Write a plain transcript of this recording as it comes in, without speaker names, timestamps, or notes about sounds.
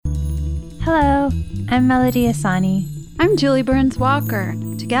Hello, I'm Melody Asani. I'm Julie Burns Walker.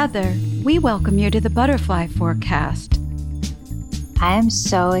 Together, we welcome you to the Butterfly Forecast. I am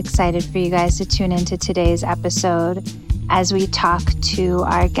so excited for you guys to tune into today's episode as we talk to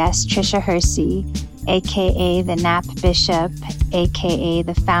our guest, Tricia Hersey, aka the Nap Bishop, aka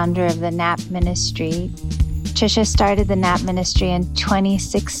the founder of the Nap Ministry. Tricia started the Nap Ministry in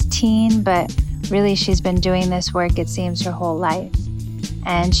 2016, but really she's been doing this work, it seems, her whole life.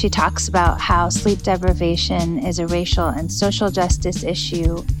 And she talks about how sleep deprivation is a racial and social justice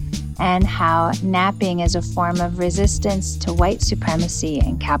issue, and how napping is a form of resistance to white supremacy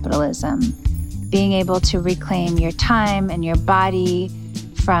and capitalism. Being able to reclaim your time and your body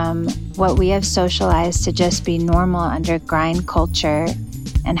from what we have socialized to just be normal under grind culture,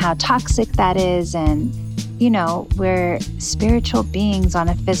 and how toxic that is. And, you know, we're spiritual beings on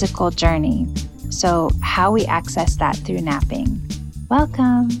a physical journey. So how we access that through napping.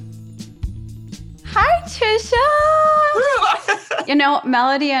 Welcome. Hi, Tricia. You know,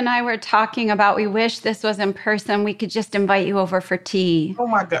 Melody and I were talking about we wish this was in person. We could just invite you over for tea. Oh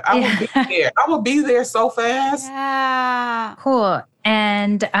my God, I will be there. I will be there so fast. Yeah. Cool.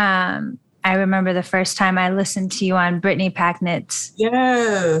 And I remember the first time I listened to you on Brittany Packnett's.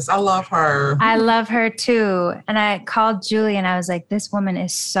 Yes, I love her. I love her too. And I called Julie and I was like, this woman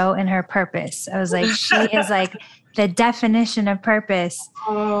is so in her purpose. I was like, she is like the definition of purpose.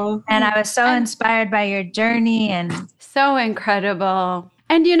 And I was so inspired by your journey and so incredible.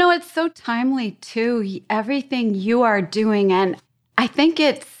 And you know, it's so timely too, everything you are doing. And I think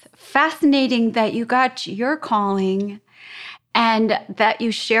it's fascinating that you got your calling and that you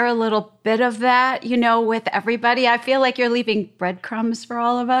share a little bit of that, you know, with everybody. I feel like you're leaving breadcrumbs for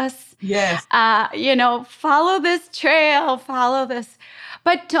all of us. Yes. You know, follow this trail, follow this.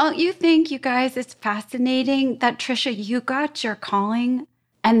 But don't you think, you guys, it's fascinating that, Tricia, you got your calling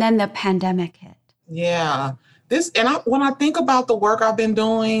and then the pandemic hit? Yeah. When I think about the work I've been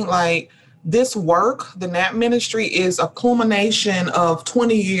doing, like this work, the Nap Ministry is a culmination of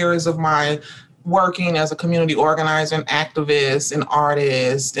 20 years of my working as a community organizer and activist and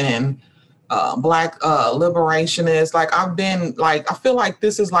artist and Black liberationist. Like I feel like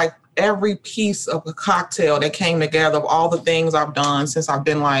this is like every piece of a cocktail that came together of all the things I've done since I've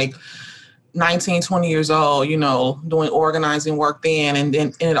been like 19, 20 years old, you know, doing organizing work then and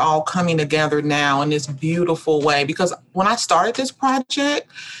it all coming together now in this beautiful way. Because when I started this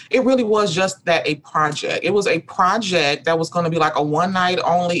project, it really was just that, a project. It was a project that was going to be like a one night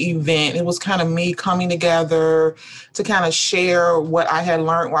only event. It was kind of me coming together to kind of share what I had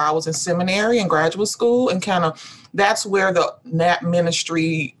learned while I was in seminary and graduate school. And kind of that's where the Nap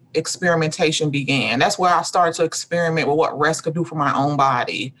Ministry experimentation began. That's where I started to experiment with what rest could do for my own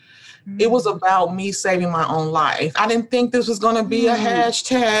body. It was about me saving my own life. I didn't think this was going to be a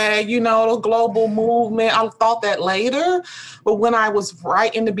hashtag, you know, a global movement. I thought that later. But when I was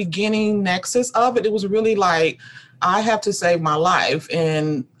right in the beginning nexus of it, it was really like, I have to save my life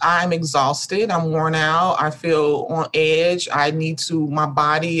and I'm exhausted. I'm worn out. I feel on edge. My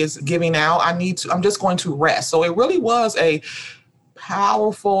body is giving out. I'm just going to rest. So it really was a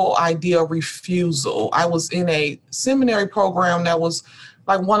powerful idea of refusal. I was in a seminary program that was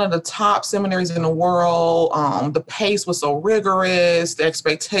like one of the top seminaries in the world. The pace was so rigorous. The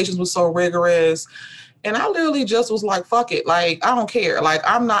expectations were so rigorous. And I literally just was like, fuck it. Like, I don't care. Like,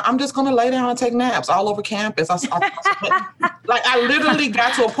 I'm just going to lay down and take naps all over campus. I literally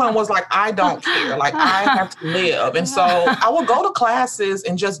got to a point where it was like, I don't care. Like, I have to live. And so I would go to classes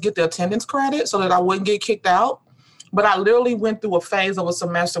and just get the attendance credit so that I wouldn't get kicked out. But I literally went through a phase of a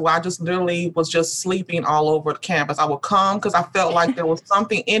semester where I just literally was just sleeping all over the campus. I would come because I felt like there was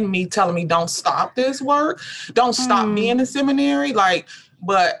something in me telling me, don't stop this work. Don't stop being in seminary.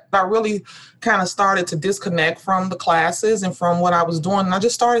 But I really kind of started to disconnect from the classes and from what I was doing. And I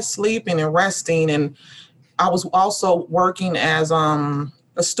just started sleeping and resting. And I was also working as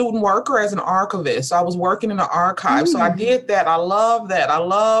a student worker, as an archivist. So I was working in the archive. So I did that. I love that. I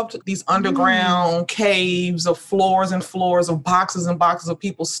loved these underground caves of floors and floors of boxes and boxes of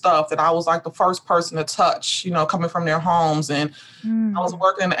people's stuff that I was like the first person to touch, you know, coming from their homes. And I was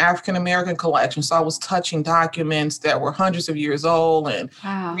working in the African-American collection. So I was touching documents that were hundreds of years old and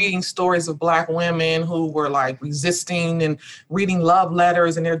reading stories of Black women who were like resisting and reading love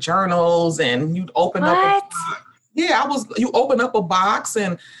letters in their journals. And you'd open up. You open up a box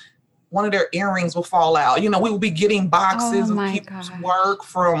and one of their earrings will fall out. You know, we would be getting boxes of people's work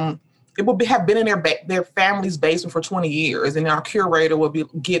from, have been in their family's basement for 20 years. And our curator would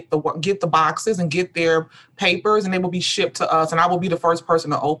get the boxes and get their papers and they would be shipped to us. And I would be the first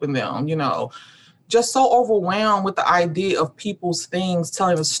person to open them, you know. just so overwhelmed with the idea of people's things,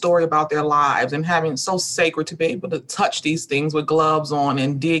 telling a story about their lives and having so sacred to be able to touch these things with gloves on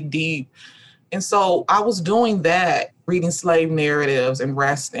and dig deep. And so I was doing that, reading slave narratives and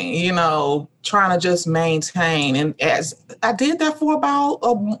resting, trying to just maintain. And as I did that for about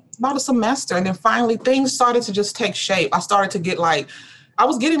a semester, and then finally things started to just take shape. I started to get I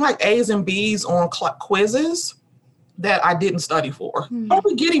was getting A's and B's on quizzes that I didn't study for. I would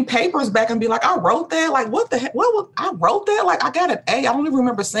be getting papers back and be like, I wrote that? What the heck? I wrote that? I got an A. I don't even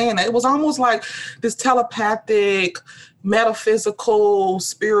remember saying that. It was almost like this telepathic, metaphysical,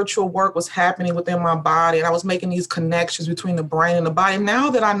 spiritual work was happening within my body. And I was making these connections between the brain and the body.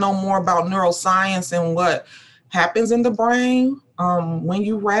 Now that I know more about neuroscience and what happens in the brain when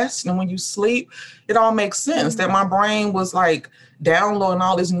you rest and when you sleep, it all makes sense that my brain was downloading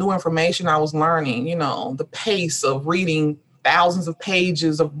all this new information I was learning, the pace of reading thousands of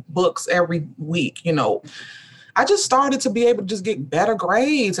pages of books every week, I just started to be able to just get better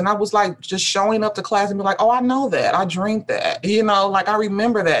grades. And I was just showing up to class and be like, oh, I know that. I drink that. I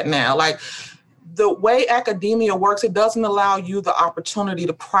remember that now. The way academia works, it doesn't allow you the opportunity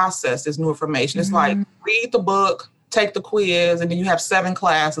to process this new information. It's read the book, take the quiz, and then you have 7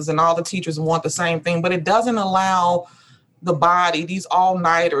 classes and all the teachers want the same thing. But it doesn't allow the body, these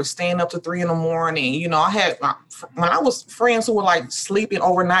all-nighters, staying up to 3 a.m. I had, when I was friends who were sleeping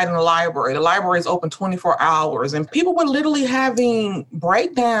overnight in the library is open 24 hours, and people were literally having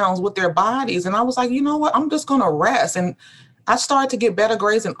breakdowns with their bodies. And I was like, you know what, I'm just going to rest. And I started to get better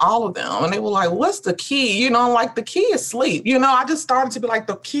grades in all of them. And they were like, what's the key? The key is sleep. I just started to be like,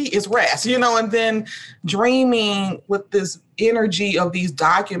 the key is rest, and then dreaming with this energy of these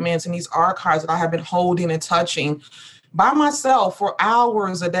documents and these archives that I have been holding and touching by myself for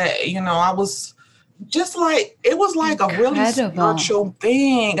hours a day. I was just it was a really spiritual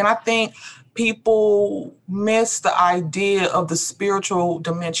thing. And I think people miss the idea of the spiritual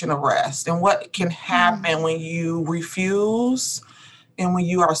dimension of rest and what can happen when you refuse and when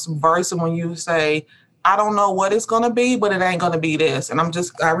you are subversive, when you say, I don't know what it's going to be, but it ain't going to be this. And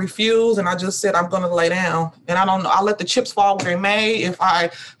I refuse. And I just said, I'm going to lay down. And I don't know. I let the chips fall where they may. If I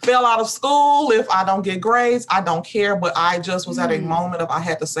fail out of school, if I don't get grades, I don't care. But I just was at a moment of I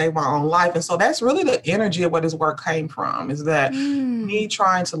had to save my own life. And so that's really the energy of where this work came from, is that me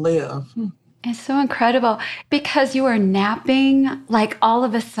trying to live. It's so incredible because you are napping, all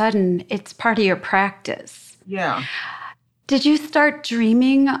of a sudden it's part of your practice. Yeah. Did you start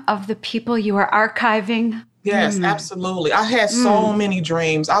dreaming of the people you were archiving? Yes, absolutely. I had so many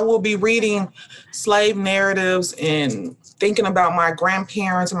dreams. I will be reading slave narratives and thinking about my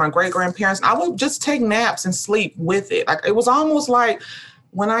grandparents and my great-grandparents. I would just take naps and sleep with it. It was almost like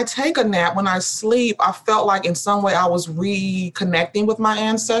when I take a nap, when I sleep, I felt like in some way I was reconnecting with my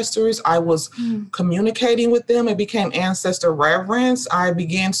ancestors. I was communicating with them. It became ancestor reverence. I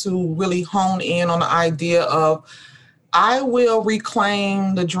began to really hone in on the idea of I will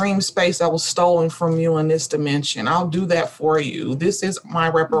reclaim the dream space that was stolen from you in this dimension. I'll do that for you. This is my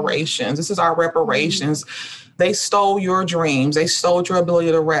reparations. This is our reparations. They stole your dreams. They stole your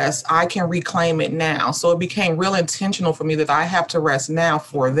ability to rest. I can reclaim it now. So it became real intentional for me that I have to rest now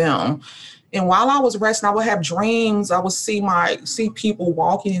for them. And while I was resting, I would have dreams. I would see people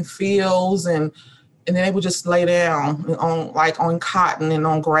walking in fields and then they would just lay down on cotton and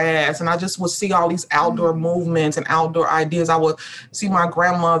on grass. And I just would see all these outdoor movements and outdoor ideas. I would see my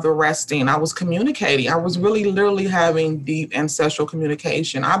grandmother resting. I was communicating. I was really literally having deep ancestral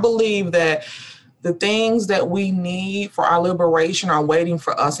communication. I believe that the things that we need for our liberation are waiting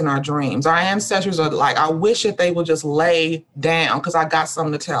for us in our dreams. Our ancestors are I wish that they would just lay down because I got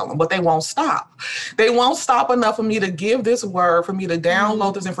something to tell them, but they won't stop. They won't stop enough for me to give this word, for me to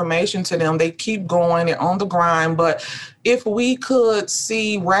download this information to them. They keep going, they're on the grind. But if we could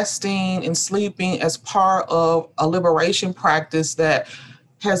see resting and sleeping as part of a liberation practice that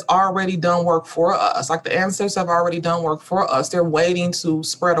has already done work for us. The ancestors have already done work for us. They're waiting to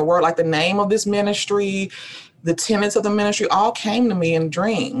spread a word. The name of this ministry, the tenets of the ministry all came to me in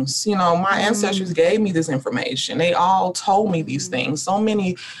dreams. My ancestors gave me this information. They all told me these things. So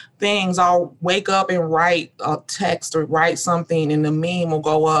many things. I'll wake up and write a text or write something and the meme will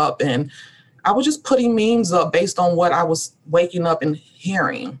go up. And I was just putting memes up based on what I was waking up and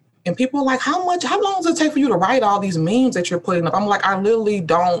hearing. And people are like, how long does it take for you to write all these memes that you're putting up? I'm like, I literally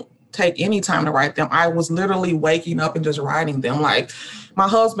don't take any time to write them. I was literally waking up and just writing them. Like, my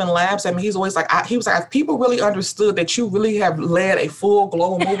husband laughs at me. He's always like, he was like, if people really understood that you really have led a full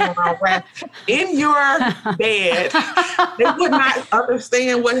global movement around rap in your bed, they would not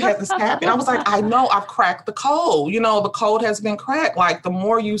understand what has happened. I was like, I know, I've cracked the code. The code has been cracked. Like, the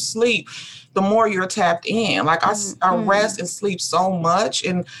more you sleep, the more you're tapped in. Like, I rest and sleep so much.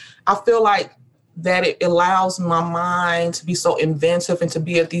 And I feel like that it allows my mind to be so inventive and to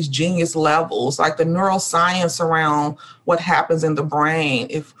be at these genius levels, like the neuroscience around what happens in the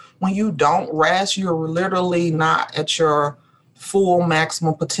brain. When you don't rest, you're literally not at your full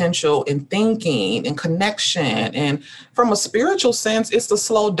maximum potential in thinking and connection. And from a spiritual sense, it's the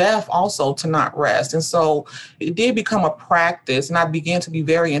slow death also to not rest. And so it did become a practice, and I began to be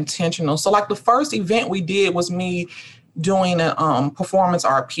very intentional. So like the first event we did was me doing a performance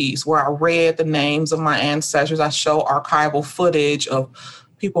art piece where I read the names of my ancestors. I show archival footage of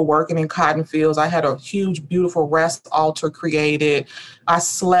people working in cotton fields. I had a huge, beautiful rest altar created. I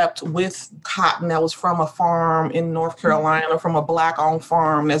slept with cotton that was from a farm in North Carolina, from a Black-owned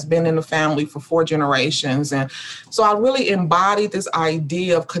farm that's been in the family for 4 generations. And so I really embodied this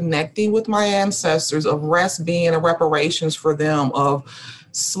idea of connecting with my ancestors, of rest being a reparations for them, of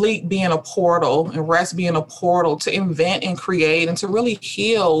sleep being a portal and rest being a portal to invent and create and to really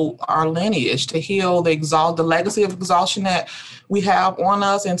heal our lineage, to heal the legacy of exhaustion that we have on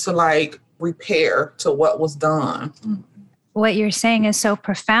us, and to like repair to what was done. What you're saying is so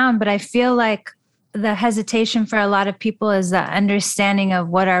profound, but I feel like the hesitation for a lot of people is the understanding of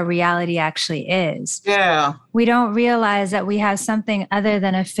what our reality actually is. Yeah. We don't realize that we have something other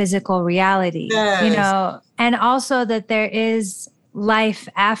than a physical reality, Yes. and also that there is life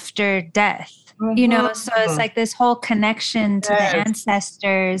after death. So it's like this whole connection to the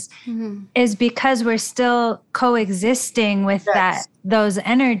ancestors is because we're still coexisting with those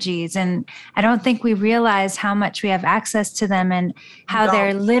energies. And I don't think we realize how much we have access to them and how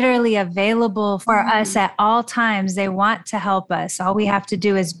they're literally available for us at all times. They want to help us. All we have to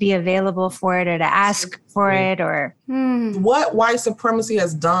do is be available for it, or to ask for it, or what white supremacy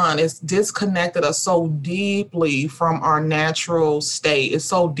has done is disconnected us so deeply from our natural state. It's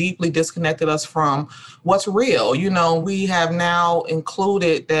so deeply disconnected us from what's real. We have now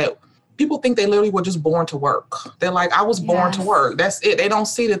included that people think they literally were just born to work. They're like, I was born to work. That's it. They don't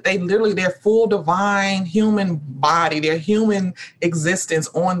see that their full divine human body, their human existence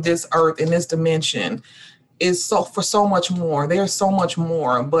on this earth in this dimension is for so much more. There's so much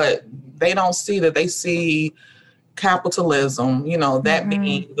more, but they don't see that. They see capitalism, that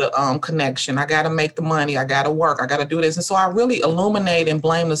being the connection. I got to make the money. I got to work. I got to do this. And so I really illuminate and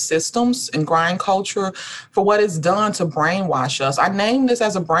blame the systems and grind culture for what it's done to brainwash us. I name this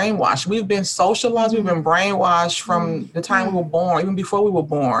as a brainwash. We've been socialized. We've been brainwashed from the time we were born, even before we were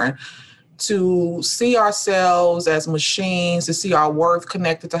born, to see ourselves as machines, to see our worth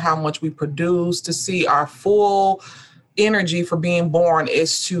connected to how much we produce, to see our full energy for being born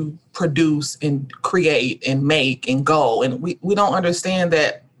is to produce and create and make and go. And we don't understand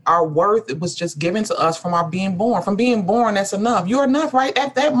that our worth was just given to us from our being born. From being born, that's enough. You're enough right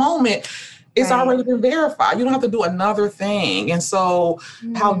at that moment. It's already been verified. You don't have to do another thing. And so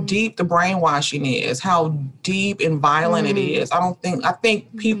how deep the brainwashing is, how deep and violent it is. I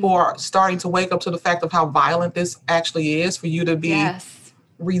think people are starting to wake up to the fact of how violent this actually is, for you to be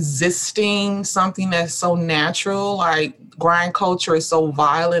resisting something that's so natural. Like, grind culture is so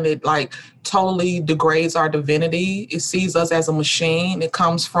violent. It like totally degrades our divinity. It sees us as a machine. It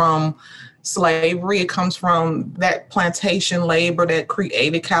comes from slavery. It comes from that plantation labor that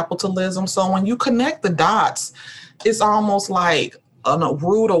created capitalism. So when you connect the dots, it's almost like a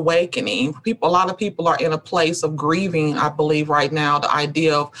rude awakening. A lot of people are in a place of grieving, I believe, right now, the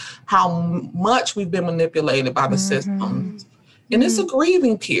idea of how much we've been manipulated by the system. And it's a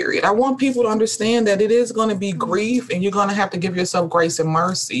grieving period. I want people to understand that it is going to be grief, and you're going to have to give yourself grace and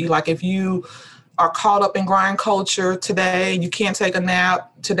mercy. Like, if you are caught up in grind culture today, you can't take a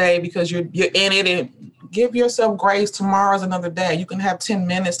nap today because you're in it, and give yourself grace. Tomorrow's another day. You can have 10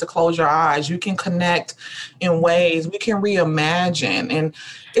 minutes to close your eyes. You can connect in ways. We can reimagine. And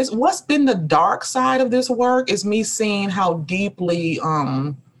it's what's been the dark side of this work is me seeing how deeply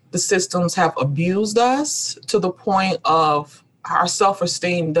the systems have abused us to the point of our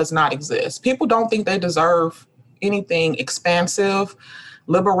self-esteem does not exist. People don't think they deserve anything expansive,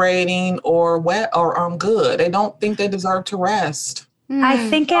 liberating, or good. They don't think they deserve to rest. I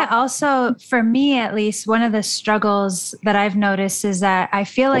think it also, for me at least, one of the struggles that I've noticed is that I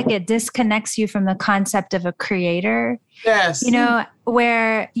feel like it disconnects you from the concept of a creator. Yes. You know,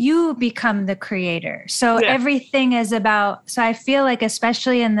 where you become the creator. So everything is about, so I feel like,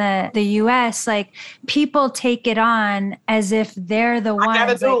 especially in the US, like people take it on as if they're the ones,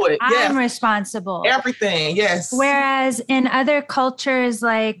 gotta do like, it. I'm responsible. Everything. Yes. Whereas in other cultures,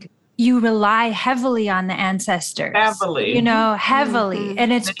 like, you rely heavily on the ancestors, Heavily. you know, heavily.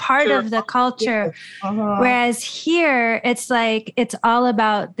 And it's part of the culture. Whereas here, it's like, it's all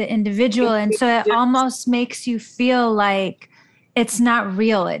about the individual. And so it almost makes you feel like it's not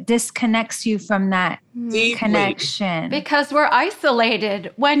real. It disconnects you from that connection. Because we're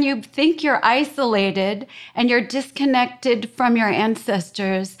isolated. When you think you're isolated and you're disconnected from your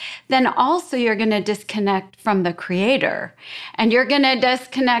ancestors, then also you're going to disconnect from the creator. And you're going to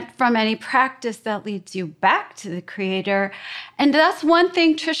disconnect from any practice that leads you back to the creator. And that's one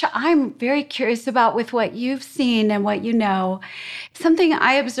thing, Tricia, I'm very curious about with what you've seen and what you know. Something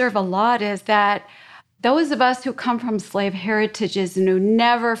I observe a lot is that those of us who come from slave heritages and who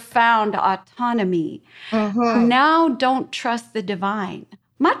never found autonomy now don't trust the divine,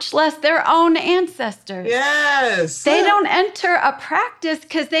 much less their own ancestors. Yes. They don't enter a practice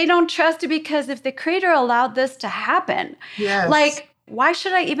because they don't trust it, because if the creator allowed this to happen, like, why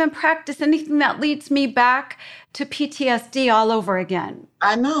should I even practice anything that leads me back to PTSD all over again?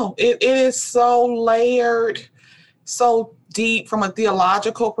 I know. It is so layered, so deep from a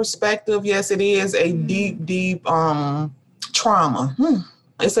theological perspective. Yes, it is a deep trauma.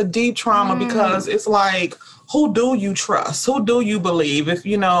 It's a deep trauma because it's like, who do you trust? Who do you believe? If,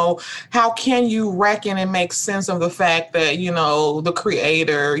 you know, how can you reckon and make sense of the fact that, you know, the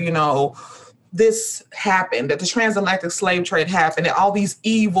creator, you know, this happened, that the transatlantic slave trade happened, and all these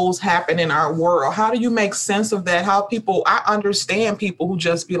evils happen in our world? How do you make sense of that? How people, I understand people who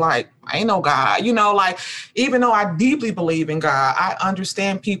just be like, ain't no God, you know, like, even though I deeply believe in God, I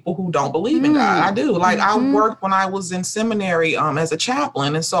understand people who don't believe in God. I do. Like, I worked when I was in seminary as a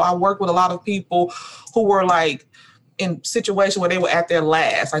chaplain. And so I worked with a lot of people who were like, in situations where they were at their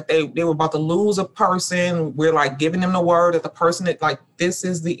last, like they were about to lose a person. We're like giving them the word that the person that, like, this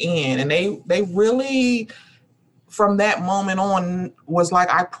is the end. And they really, from that moment on, was like,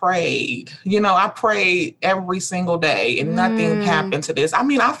 I prayed, you know, I prayed every single day and nothing happened to this. I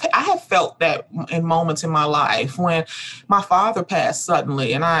mean, I have felt that in moments in my life when my father passed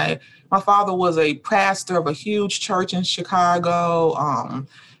suddenly. And my father was a pastor of a huge church in Chicago,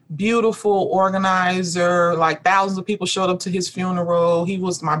 beautiful organizer, like thousands of people showed up to his funeral. He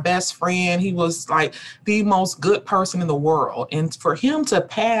was my best friend. He was like the most good person in the world. And for him to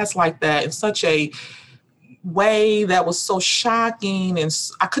pass like that in such a way that was so shocking, and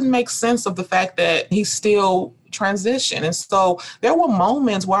I couldn't make sense of the fact that he still transitioned. And so there were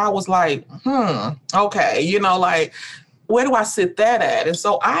moments where I was like, okay, you know, like, where do I sit that at? And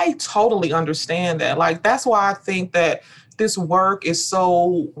so I totally understand that. Like, that's why I think that this work is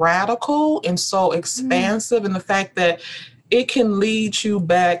so radical and so expansive, and the fact that it can lead you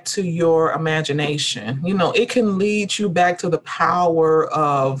back to your imagination. You know, it can lead you back to the power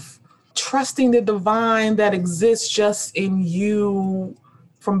of trusting the divine that exists just in you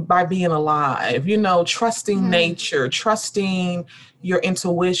by being alive, you know, trusting nature, trusting your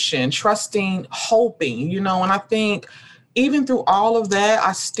intuition, trusting, hoping, you know. And I think even through all of that,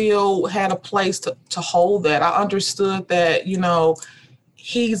 I still had a place to hold that. I understood that, you know,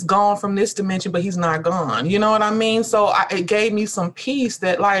 he's gone from this dimension, but he's not gone. You know what I mean? So it gave me some peace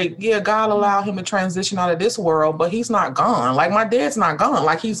that, like, yeah, God allowed him to transition out of this world, but he's not gone. Like, my dad's not gone.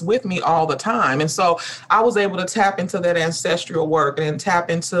 Like, he's with me all the time. And so I was able to tap into that ancestral work and tap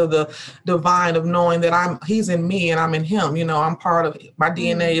into the divine of knowing that he's in me and I'm in him. You know, I'm part of my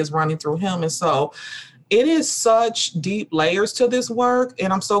DNA is running through him. And so it is such deep layers to this work.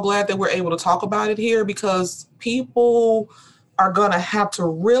 And I'm so glad that we're able to talk about it here, because people are going to have to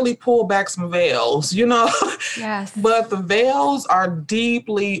really pull back some veils, you know? Yes. But the veils are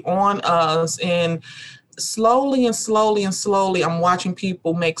deeply on us, and slowly, I'm watching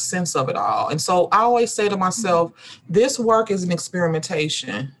people make sense of it all. And so I always say to myself, this work is an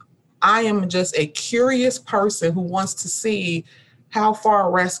experimentation. I am just a curious person who wants to see how far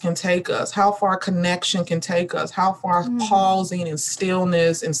rest can take us, how far connection can take us, how far pausing and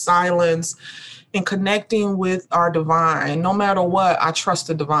stillness and silence and connecting with our divine. No matter what, I trust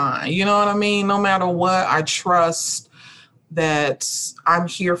the divine. You know what I mean? No matter what, I trust that I'm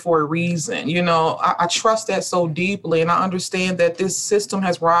here for a reason. You know, I trust that so deeply. And I understand that this system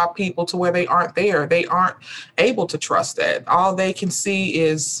has robbed people to where they aren't there. They aren't able to trust that. All they can see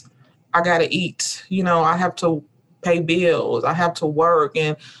is, I got to eat. You know, I have to pay bills. I have to work,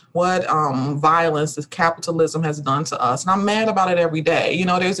 and what violence this capitalism has done to us. And I'm mad about it every day. You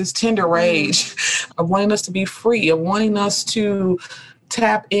know, there's this tender rage of wanting us to be free, of wanting us to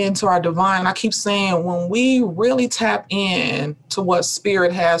tap into our divine. I keep saying, when we really tap in to what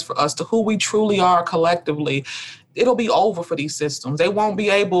spirit has for us, to who we truly are collectively, it'll be over for these systems. They won't be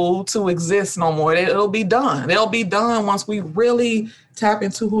able to exist no more. It'll be done. They'll be done once we really tap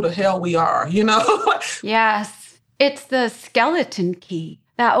into who the hell we are, you know? Yes. It's the skeleton key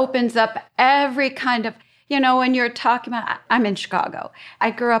that opens up every kind of, when you're talking about, I'm in Chicago.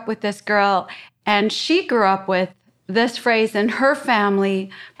 I grew up with this girl, and she grew up with this phrase in her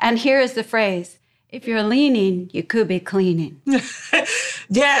family. And here is the phrase: if you're leaning, you could be cleaning.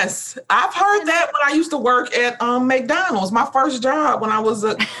 Yes, I've heard that when I used to work at McDonald's, my first job when I was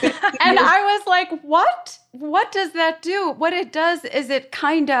a... And I was like, what? What does that do? What it does is it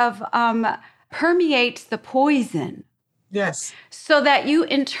kind of permeates the poison. Yes. So that you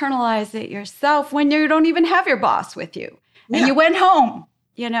internalize it yourself when you don't even have your boss with you. And you went home,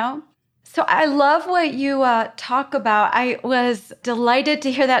 So I love what you talk about. I was delighted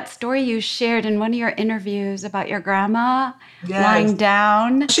to hear that story you shared in one of your interviews about your grandma lying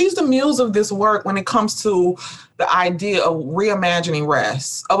down. She's the muse of this work when it comes to the idea of reimagining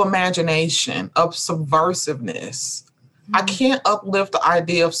rest, of imagination, of subversiveness. I can't uplift the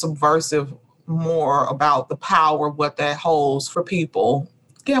idea of subversive more about the power of what that holds for people.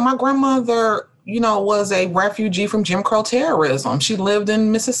 Yeah, my grandmother, was a refugee from Jim Crow terrorism. She lived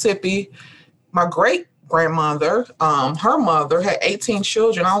in Mississippi. My great-grandmother, her mother, had 18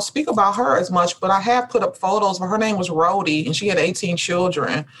 children. I don't speak about her as much, but I have put up photos. Her name was Rhodey, and she had 18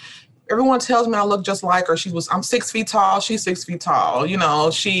 children. Everyone tells me I look just like her. I'm 6 feet tall. She's 6 feet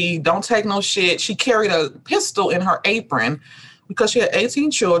tall. She don't take no shit. She carried a pistol in her apron because she had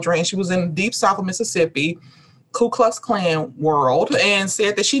 18 children, and she was in the deep south of Mississippi, Ku Klux Klan world, and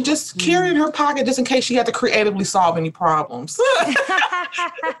said that she just carried in her pocket just in case she had to creatively solve any problems. Right?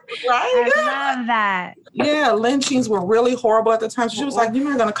 I love that. Yeah, lynchings were really horrible at the time. So she was like, you're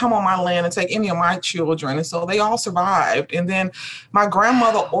not going to come on my land and take any of my children. And so they all survived. And then my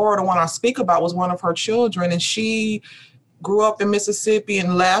grandmother, Ora, the one I speak about, was one of her children, and she grew up in Mississippi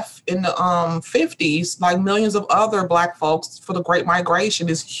and left in the 50s, like millions of other Black folks, for the Great Migration,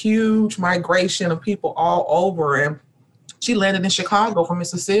 this huge migration of people all over. And she landed in Chicago from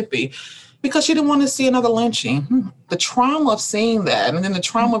Mississippi because she didn't want to see another lynching. The trauma of seeing that, and then the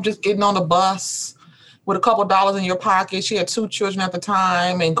trauma of just getting on the bus with a couple dollars in your pocket. She had 2 children at the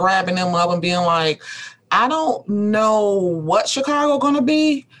time, and grabbing them up and being like, I don't know what Chicago going to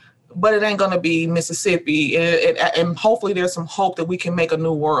be, but it ain't going to be Mississippi. And hopefully there's some hope that we can make a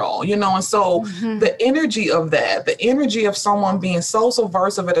new world, And so the energy of that, the energy of someone being so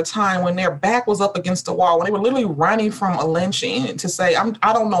subversive at a time when their back was up against the wall, when they were literally running from a lynching, to say,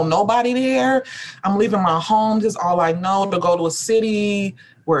 I don't know nobody there. I'm leaving my home. This is all I know, to go to a city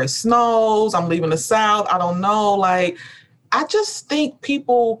where it snows. I'm leaving the South. I don't know. I just think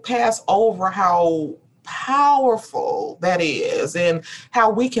people pass over how powerful that is and how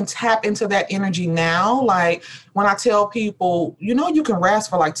we can tap into that energy now. When I tell people, you can rest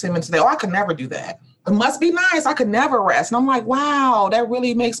for 10 minutes a day. Oh, I could never do that. It must be nice. I could never rest. And I'm like, wow, that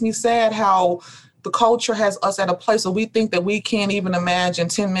really makes me sad how the culture has us at a place where we think that we can't even imagine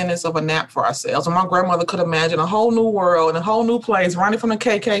 10 minutes of a nap for ourselves. And my grandmother could imagine a whole new world and a whole new place, running from the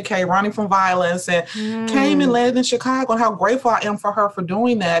KKK, running from violence, and came and landed in Chicago. And how grateful I am for her for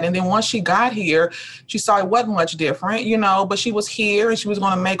doing that. And then once she got here, she saw it wasn't much different, but she was here and she was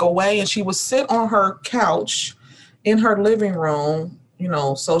going to make a way. And she would sit on her couch in her living room,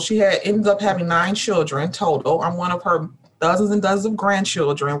 so she ended up having 9 children total. I'm one of her dozens and dozens of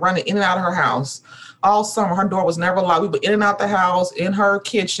grandchildren running in and out of her house all summer. Her door was never locked. We were in and out the house, in her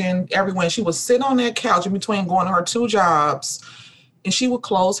kitchen, everywhere. She would sit on that couch in between going to her 2 jobs, and she would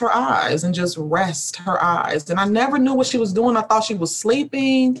close her eyes and just rest her eyes. And I never knew what she was doing. I thought she was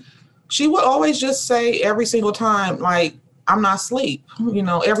sleeping. She would always just say every single time, I'm not asleep.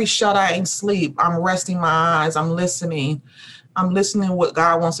 Every shut eye ain't sleep. I'm resting my eyes. I'm listening. I'm listening what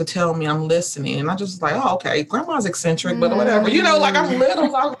God wants to tell me. I'm listening. And I just oh, okay, grandma's eccentric, but whatever. I'm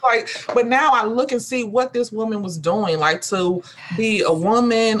little. I was but now I look and see what this woman was doing, to be a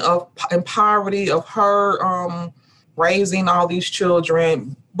woman in poverty, of her raising all these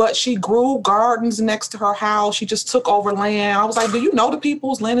children. But she grew gardens next to her house. She just took over land. I was like, do you know the people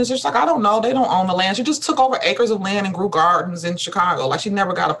whose land is just I don't know. They don't own the land. She just took over acres of land and grew gardens in Chicago. She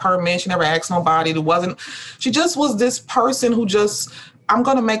never got a permit. She never asked nobody. She just was this person who I'm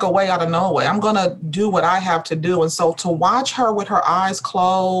going to make a way out of no way. I'm going to do what I have to do. And so to watch her with her eyes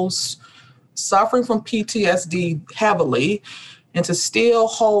closed, suffering from PTSD heavily, and to still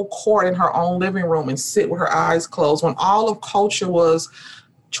hold court in her own living room and sit with her eyes closed when all of culture was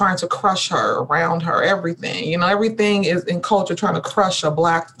trying to crush her, around her, everything. You know, everything is in culture trying to crush a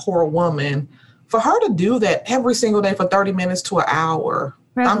Black poor woman. For her to do that every single day for 30 minutes to an hour.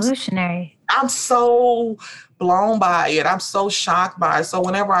 Revolutionary. I'm so blown by it. I'm so shocked by it. So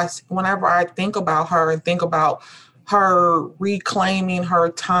whenever I think about her and think about her reclaiming her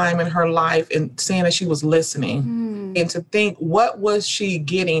time in her life and seeing that she was listening and to think, what was she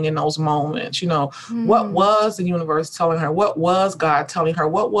getting in those moments? You know, what was the universe telling her? What was God telling her?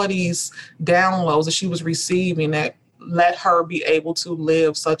 What were these downloads that she was receiving that let her be able to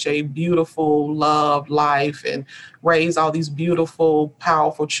live such a beautiful, loved life and raise all these beautiful,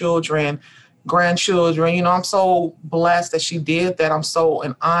 powerful children, grandchildren? You know, I'm so blessed that she did that. I'm so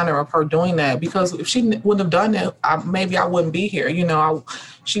in honor of her doing that, because if she wouldn't have done that, maybe I wouldn't be here. You know,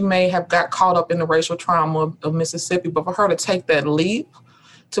 she may have got caught up in the racial trauma of Mississippi, but for her to take that leap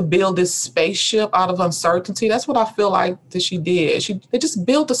to build this spaceship out of uncertainty, that's what I feel like that she did. They just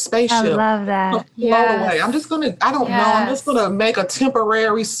built a spaceship. I love that. Away. I'm just going to, I don't know, I'm just going to make a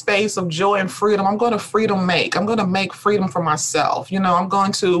temporary space of joy and freedom. I'm going to I'm going to make freedom for myself. You know, I'm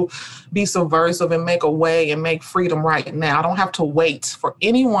going to be subversive and make a way and make freedom right now. I don't have to wait for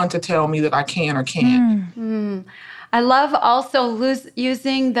anyone to tell me that I can or can't. I love also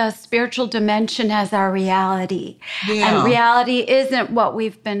using the spiritual dimension as our reality. Yeah. And reality isn't what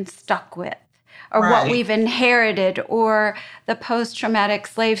we've been stuck with or what we've inherited, or the post-traumatic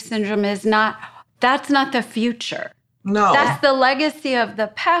slave syndrome that's not the future. No. That's the legacy of the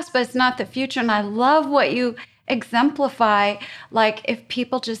past, but it's not the future. And I love what you exemplify. Like, if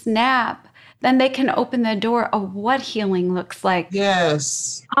people just nap, then they can open the door of what healing looks like.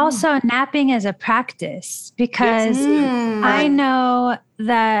 Yes. Also, napping is a practice, because I know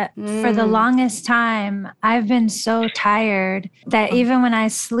that for the longest time, I've been so tired that even when I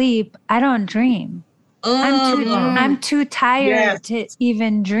sleep, I don't dream. I'm too tired to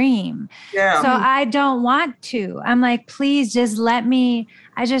even dream. Yeah. So I don't want to. I'm like, please just let me,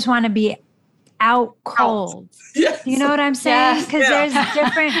 I just want to be out cold. Yes. You know what I'm saying? Because there's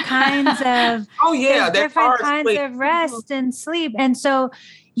different kinds of different kinds of rest and sleep. And so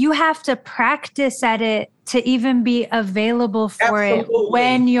you have to practice at it to even be available for it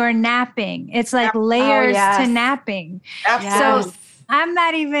when you're napping. It's like layers to napping. So I'm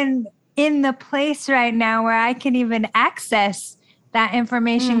not even in the place right now where I can even access that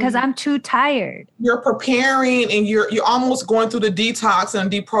information because I'm too tired. You're preparing and you're almost going through the detox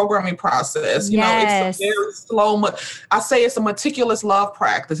and deprogramming process. You know, it's a very slow, I say it's a meticulous love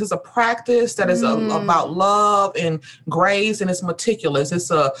practice. It's a practice that is about love and grace, and it's meticulous.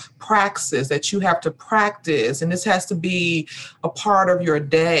 It's a praxis that you have to practice, and this has to be a part of your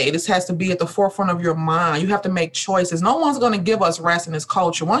day. This has to be at the forefront of your mind. You have to make choices. No one's going to give us rest in this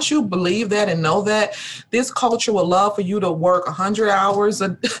culture. Once you believe that and know that, this culture would love for you to work 100 hours a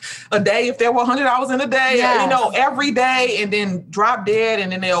day, if there were 100 hours in a day, you know, every day, and then drop dead,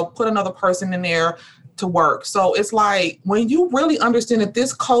 and then they'll put another person in there to work. So it's like, when you really understand that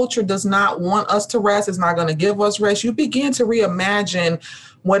this culture does not want us to rest, it's not going to give us rest, you begin to reimagine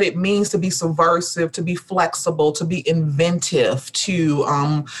what it means to be subversive, to be flexible, to be inventive,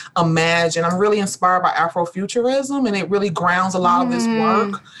 to imagine. I'm really inspired by Afrofuturism, and it really grounds a lot of this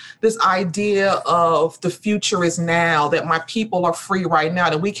work. This idea of the future is now, that my people are free right now,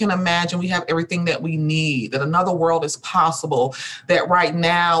 that we can imagine we have everything that we need, that another world is possible, that right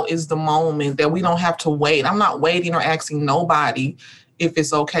now is the moment, that we don't have to wait. I'm not waiting or asking nobody if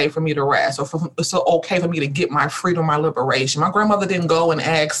it's okay for me to rest, or if it's okay for me to get my freedom, my liberation. My grandmother didn't go and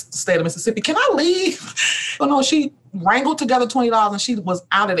ask the state of Mississippi, can I leave? Oh no, she wrangled together $20 and she was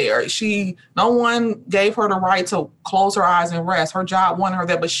out of there. No one gave her the right to close her eyes and rest. Her job wanted her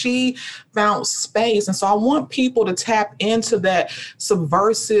there, but she found space. And so I want people to tap into that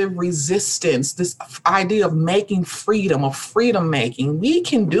subversive resistance, this idea of making freedom, of freedom making. We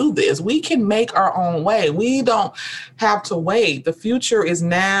can do this. We can make our own way. We don't have to wait. The future is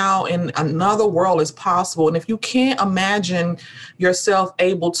now, and another world is possible. And if you can't imagine yourself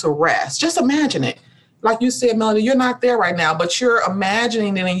able to rest, just imagine it. Like you said, Melody, you're not there right now, but you're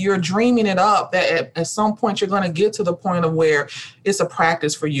imagining it and you're dreaming it up, that at some point you're going to get to the point of where it's a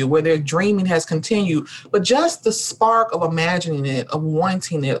practice for you, where their dreaming has continued. But just the spark of imagining it, of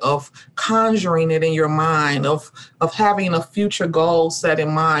wanting it, of conjuring it in your mind, of having a future goal set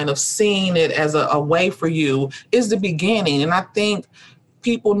in mind, of seeing it as a way for you, is the beginning. And I think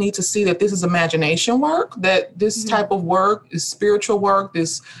people need to see that this is imagination work, that this type of work is spiritual work,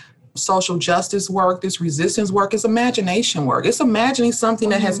 this social justice work, this resistance work, is imagination work. It's imagining something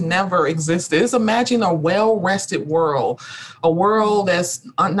that has never existed. It's imagining a well-rested world, a world that's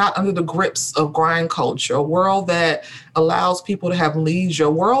not under the grips of grind culture, a world that allows people to have leisure,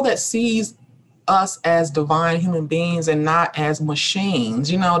 a world that sees us as divine human beings and not as machines,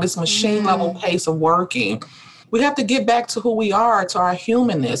 this machine level pace of working. We have to get back to who we are, to our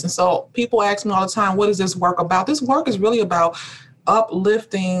humanness. And so people ask me all the time, what is this work about? This work is really about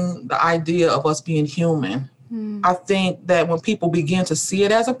uplifting the idea of us being human. I think that when people begin to see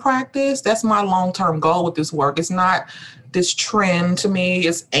it as a practice, that's my long-term goal with this work. It's not this trend to me.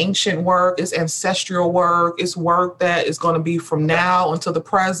 It's ancient work. It's ancestral work. It's work that is going to be from now until the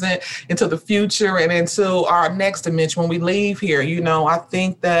present, into the future, and into our next dimension when we leave here. I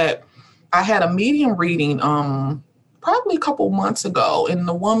think that I had a medium reading probably a couple months ago, and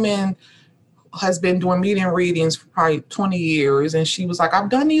the woman has been doing medium readings for probably 20 years. And she was like, I've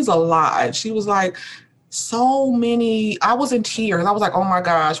done these a lot. She was like, so many, I was in tears. I was like, oh my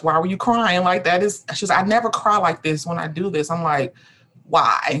gosh, why were you crying like that? She's like, I never cry like this when I do this. I'm like,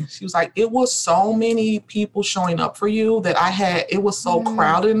 why? She was like, it was so many people showing up for you that it was so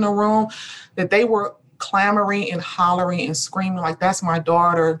crowded in the room that they were clamoring and hollering and screaming like, that's my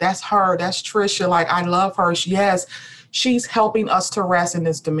daughter, that's her, that's Tricia, like, I love her. Yes, she's helping us to rest in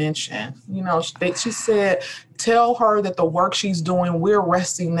this dimension. She said, tell her that the work she's doing, we're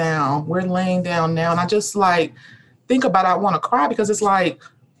resting now, we're laying down now. And I just think about it, I want to cry, because it's like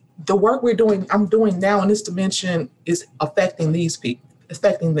the work I'm doing now in this dimension is affecting these people,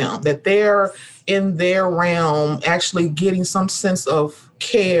 affecting them, that they're in their realm actually getting some sense of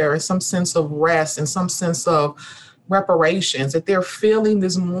care, some sense of rest, and some sense of reparations, that they're feeling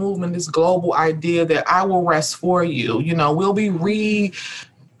this movement, this global idea that I will rest for you. We'll be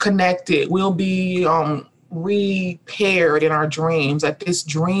reconnected. We'll be repaired in our dreams, that this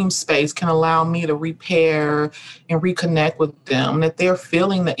dream space can allow me to repair and reconnect with them, that they're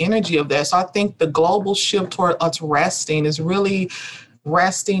feeling the energy of that. So I think the global shift toward us resting is really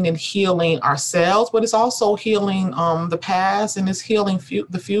resting and healing ourselves, but it's also healing the past, and it's healing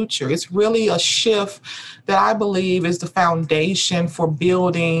the future. It's really a shift that I believe is the foundation for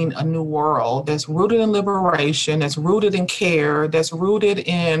building a new world that's rooted in liberation, that's rooted in care, that's rooted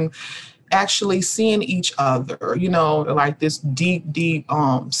in actually seeing each other, like this deep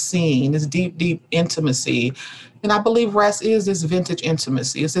seeing, this deep intimacy. And I believe rest is this vintage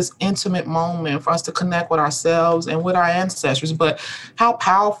intimacy. It's this intimate moment for us to connect with ourselves and with our ancestors. But how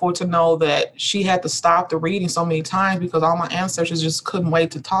powerful to know that she had to stop the reading so many times because all my ancestors just couldn't wait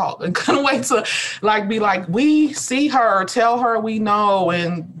to talk and couldn't wait to be like, we see her, tell her we know,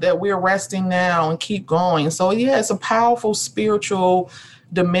 and that we're resting now and keep going. So yeah, it's a powerful spiritual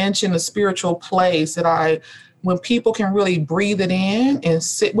dimension, a spiritual place that when people can really breathe it in and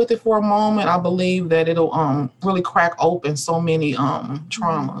sit with it for a moment, I believe that it'll really crack open so many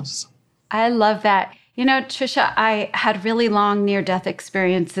traumas. I love that. Tricia, I had really long near-death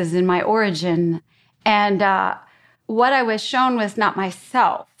experiences in my origin. And what I was shown was not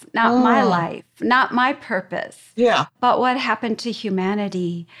myself, not my life, not my purpose. Yeah. But what happened to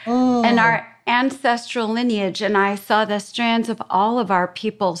humanity and our ancestral lineage. And I saw the strands of all of our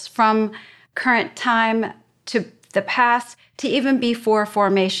peoples from current time to the past, to even before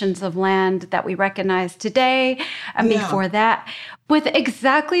formations of land that we recognize today, and before that, with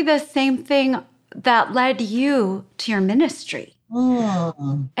exactly the same thing that led you to your ministry.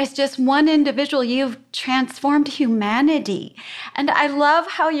 It's just one individual. You've transformed humanity. And I love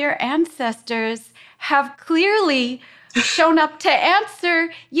how your ancestors have clearly shown up to answer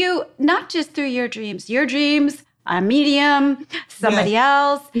you, not just through your dreams, a medium, somebody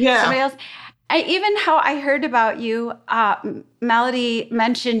else. Even how I heard about you, Melody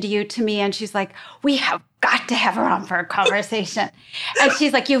mentioned you to me, and she's like, we have got to have her on for a conversation. And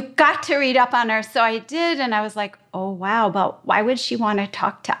she's like, you've got to read up on her. So I did, and I was like, oh, wow, but why would she want to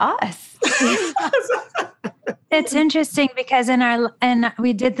talk to us? It's interesting because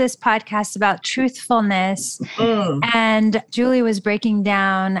we did this podcast about truthfulness, and Julie was breaking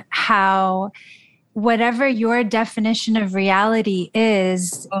down how whatever your definition of reality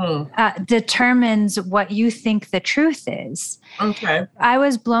is determines what you think the truth is. Okay. I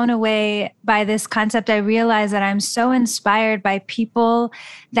was blown away by this concept. I realized that I'm so inspired by people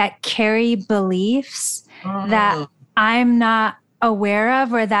that carry beliefs that I'm not aware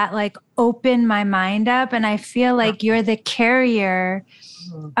of, or that open my mind up. And I feel like you're the carrier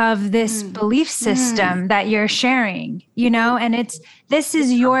of this belief system that you're sharing, and this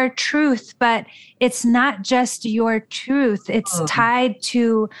is your truth, but it's not just your truth. It's tied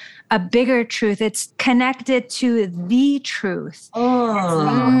to a bigger truth. It's connected to the truth.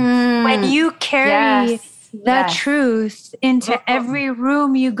 When you carry the truth into every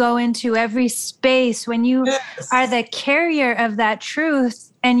room you go into, every space, when you are the carrier of that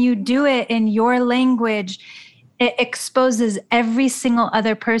truth and you do it in your language, it exposes every single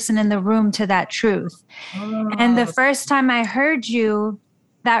other person in the room to that truth. And the first time I heard you,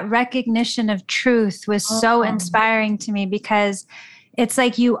 that recognition of truth was so inspiring to me, because it's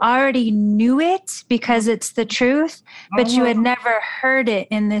like you already knew it because it's the truth, but you had never heard it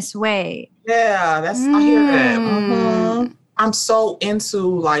in this way. Yeah, I hear that. I'm so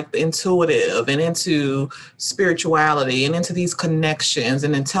into like the intuitive and into spirituality and into these connections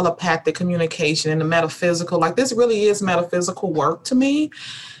and in telepathic communication and the metaphysical. Like, this really is metaphysical work to me.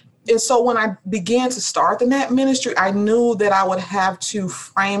 And so when I began to start the NAP ministry, I knew that I would have to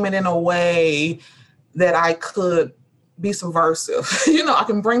frame it in a way that I could be subversive. I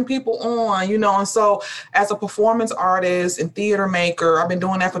can bring people on, and so as a performance artist and theater maker, I've been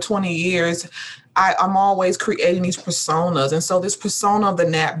doing that for 20 years. I'm always creating these personas. And so this persona of the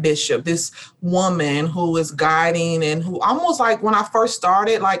Nap Bishop, this woman who is guiding and who almost like when I first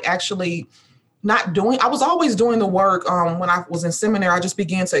started, like actually I was always doing the work. When I was in seminary, I just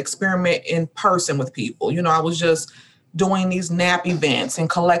began to experiment in person with people. I was just doing these nap events and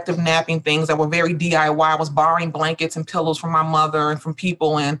collective napping things that were very DIY. I was borrowing blankets and pillows from my mother and from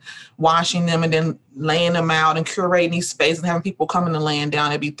people and washing them and then laying them out and curating these spaces and having people coming and laying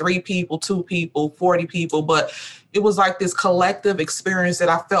down. It'd be 3 people, 2 people, 40 people. But it was like this collective experience that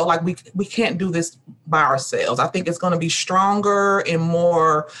I felt like we can't do this by ourselves. I think it's going to be stronger and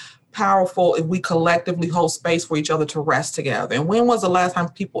more powerful if we collectively hold space for each other to rest together. And when was the last time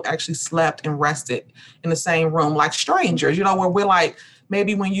people actually slept and rested in the same room like strangers, where we're like,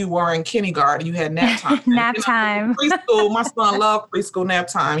 maybe when you were in kindergarten, you had nap time. Time. Preschool, my son loved preschool nap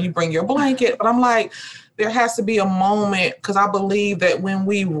time. You bring your blanket. But I'm like, there has to be a moment, because I believe that when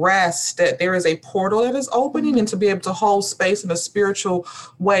we rest, that there is a portal that is opening, and to be able to hold space in a spiritual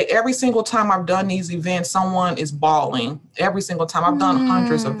way. Every single time I've done these events, someone is bawling. Every single time. I've done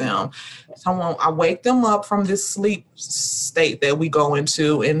hundreds of them. I wake them up from this sleep state that we go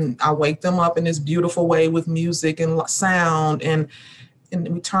into, and I wake them up in this beautiful way with music and sound, and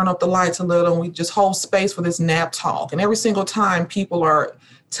we turn up the lights a little, and we just hold space for this nap talk. And every single time people are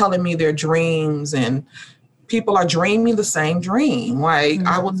telling me their dreams, and people are dreaming the same dream. Like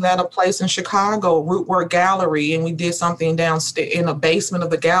I was at a place in Chicago, Rootwork Gallery, and we did something downstairs in the basement of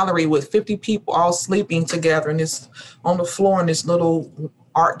the gallery with 50 people all sleeping together on the floor in this little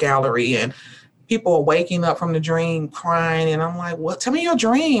art gallery. And people are waking up from the dream crying. And I'm like, what? Tell me your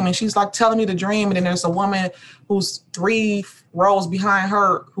dream. And she's like telling me the dream. And then there's a woman who's 3 rows behind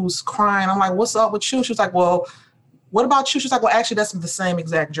her who's crying. I'm like, what's up with you? She was like, well, what about you? She's like, well, actually, that's the same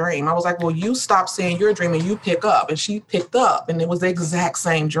exact dream. I was like, well, you stop saying your dream and you pick up. And she picked up, and it was the exact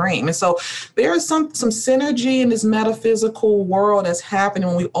same dream. And so there is some synergy in this metaphysical world that's happening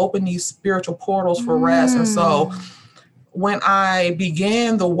when we open these spiritual portals for rest. And so when I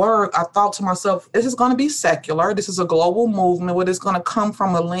began the work, I thought to myself, this is going to be secular. This is a global movement where it's going to come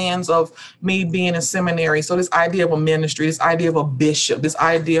from a lens of me being in seminary. So this idea of a ministry, this idea of a bishop, this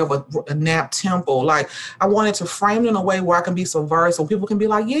idea of a nap temple, like I wanted to frame it in a way where I can be subversive. People can be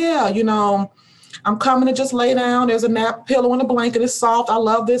like, yeah, I'm coming to just lay down. There's a nap pillow and a blanket. It's soft. I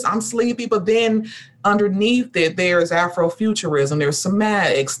love this. I'm sleepy. But then underneath it, there's Afrofuturism. There's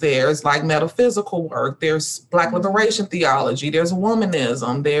somatics. There's like metaphysical work. There's Black liberation theology. There's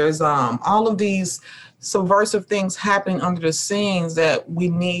womanism. There's all of these subversive things happening under the scenes that we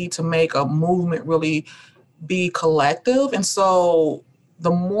need to make a movement really be collective. And so the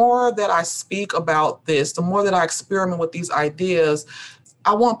more that I speak about this, the more that I experiment with these ideas,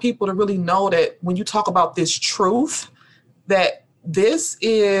 I want people to really know that when you talk about this truth, that this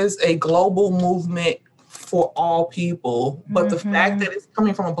is a global movement for all people. But the fact that it's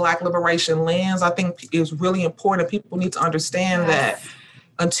coming from a Black liberation lens, I think is really important. People need to understand that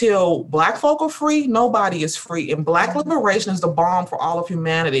until Black folk are free, nobody is free. And Black liberation is the balm for all of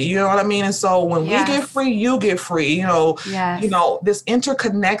humanity. You know what I mean? And so when we get free, you get free. This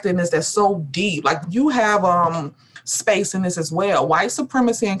interconnectedness that's so deep. Like you have space in this as well. White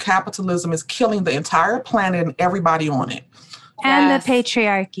supremacy and capitalism is killing the entire planet and everybody on it. And the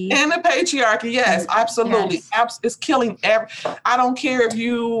patriarchy. And the patriarchy, yes, absolutely. Yes. It's killing I don't care if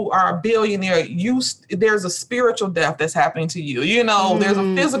you are a billionaire, there's a spiritual death that's happening to you. You know, there's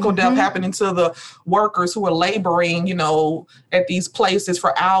a physical death happening to the workers who are laboring, you know, at these places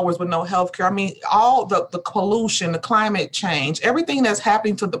for hours with no health care. I mean, all the pollution, the climate change, everything that's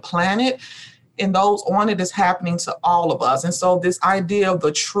happening to the planet and those on it is happening to all of us. And so this idea of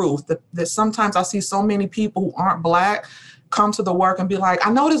the truth, that sometimes I see so many people who aren't Black come to the work and be like,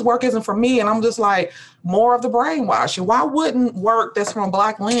 I know this work isn't for me. And I'm just like, more of the brainwashing. Why wouldn't work that's from a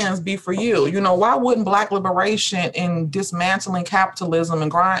Black lens be for you? You know, why wouldn't Black liberation and dismantling capitalism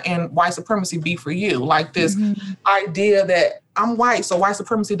and white supremacy be for you? Like this idea that I'm white, so white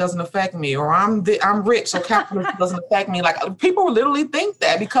supremacy doesn't affect me, or I'm rich, so capitalism doesn't affect me. Like people literally think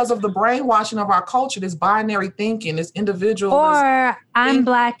that because of the brainwashing of our culture, this binary thinking, this individual. Or I'm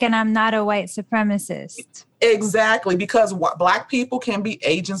Black and I'm not a white supremacist. Exactly, because Black people can be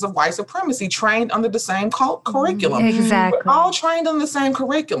agents of white supremacy, trained under the same curriculum. Exactly. We're all trained under the same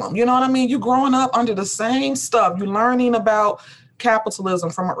curriculum. You know what I mean? You're growing up under the same stuff. You're learning about capitalism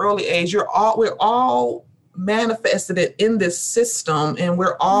from an early age. We're all manifested it in this system, and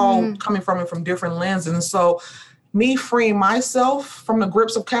we're all coming from it from different lenses. And so me freeing myself from the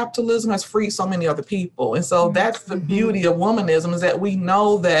grips of capitalism has freed so many other people. And so that's the beauty of womanism, is that we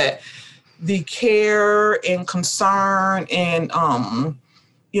know that the care and concern and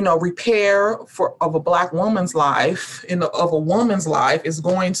repair of a Black woman's life and of a woman's life is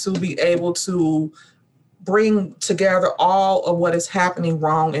going to be able to bring together all of what is happening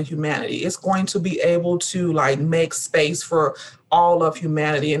wrong in humanity. It's going to be able to make space for all of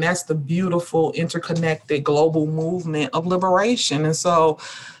humanity. And that's the beautiful interconnected global movement of liberation. And so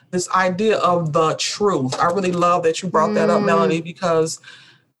this idea of the truth, I really love that you brought that up, Melody, because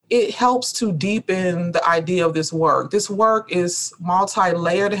it helps to deepen the idea of this work. This work is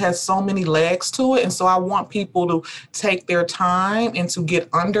multi-layered. It has so many legs to it. And so I want people to take their time and to get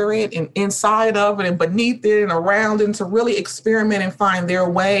under it and inside of it and beneath it and around it, and to really experiment and find their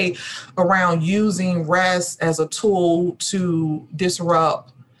way around using rest as a tool to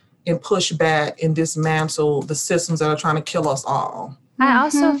disrupt and push back and dismantle the systems that are trying to kill us all. I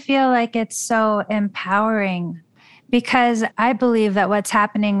also feel like it's so empowering, because I believe that what's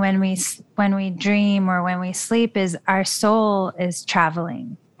happening when we dream or when we sleep is our soul is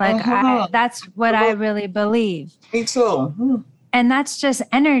traveling. That's what I really believe. Me too. And that's just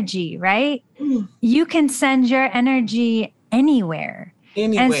energy, right? You can send your energy anywhere.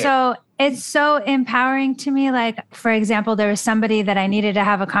 And so it's so empowering to me. Like, for example, there was somebody that I needed to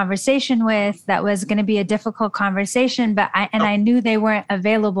have a conversation with that was going to be a difficult conversation, but I knew they weren't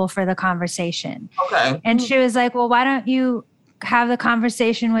available for the conversation. Okay. And she was like, well, why don't you have the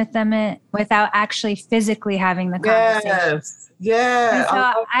conversation with them without actually physically having the conversation? Yes. Yeah. And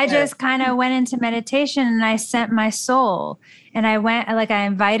so I just kind of went into meditation and I sent my soul, and I went, I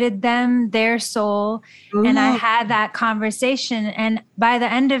invited them, their soul, and I had that conversation. And by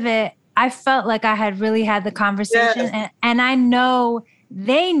the end of it, I felt like I had really had the conversation, and I know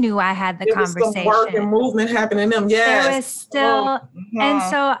they knew I had the conversation. There was some work and movement happening in them. Yes. There was still, and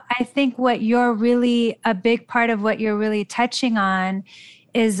so I think a big part of what you're really touching on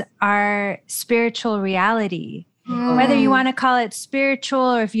is our spiritual reality. Whether you want to call it spiritual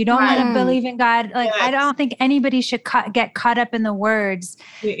or if you don't want to believe in God, I don't think anybody should get caught up in the words.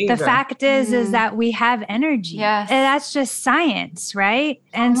 The fact is that we have energy. Yes. And that's just science, right?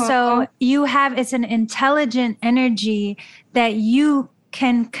 And so it's an intelligent energy that you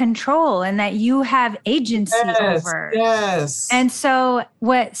can control and that you have agency over. Yes. And so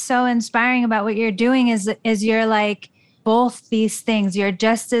what's so inspiring about what you're doing is you're both these things. You're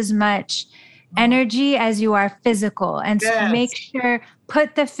just as much energy as you are physical. And so make sure,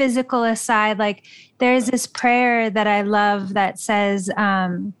 put the physical aside. There's this prayer that I love that says,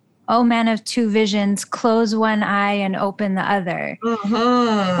 "O man of two visions, close one eye and open the other."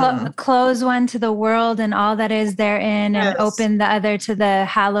 Close one to the world and all that is therein, and open the other to the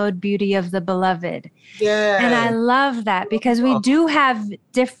hallowed beauty of the beloved. Yes. And I love that, because we do have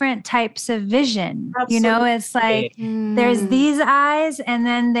different types of vision. Absolutely. You know, it's there's these eyes, and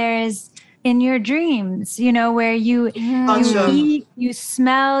then there's in your dreams, where you eat, you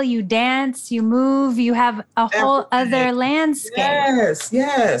smell, you dance, you move, you have a whole other landscape.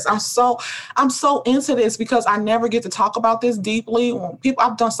 Yes. I'm so into this because I never get to talk about this deeply.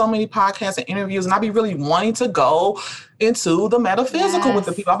 I've done so many podcasts and interviews, and I be really wanting to go into the metaphysical with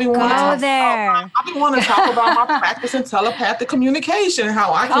the people. I've been wanting to talk about my practice in telepathic communication,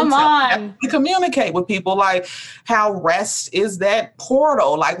 how I can telepathically communicate with people, like how rest is that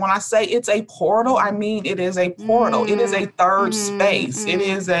portal. Like when I say it's a portal, I mean it is a portal. It is a third space. It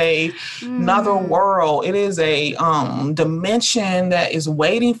is another world. It is a dimension that is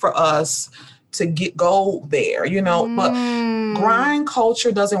waiting for us to go there, but grind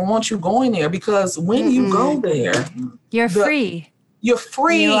culture doesn't want you going there, because when you go there, you're free. You're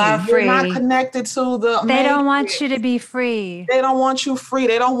free. You are free. You're not connected to the They don't want you to be free. They don't want you free.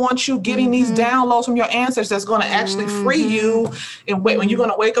 They don't want you getting these downloads from your ancestors that's going to actually free you. And when you're going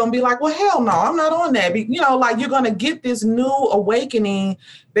to wake up and be like, well, hell no, I'm not on that. Like you're going to get this new awakening.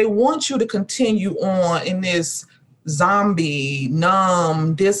 They want you to continue on in this zombie,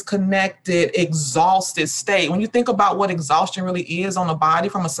 numb, disconnected, exhausted state. When you think about what exhaustion really is on the body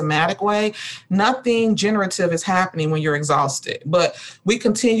from a somatic way, nothing generative is happening when you're exhausted. But we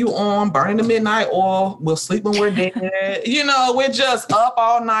continue on burning the midnight oil. We'll sleep when we're dead. We're just up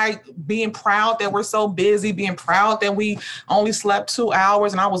all night, being proud that we're so busy, being proud that we only slept 2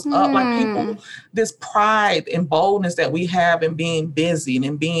 hours and I was up. Like people, this pride and boldness that we have in being busy and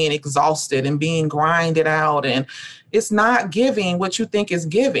in being exhausted and being grinded out, and it's not giving what you think is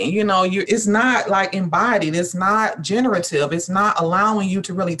giving. It's not like embodied. It's not generative. It's not allowing you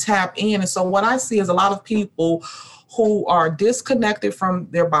to really tap in. And so what I see is a lot of people who are disconnected from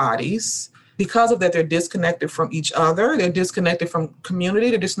their bodies. Because of that, they're disconnected from each other. They're disconnected from community.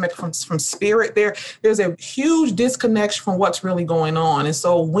 They're disconnected from spirit. There's a huge disconnection from what's really going on. And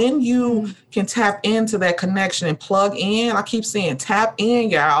so when you can tap into that connection and plug in, I keep saying tap in,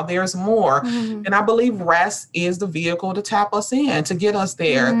 y'all, there's more. And I believe rest is the vehicle to tap us in, to get us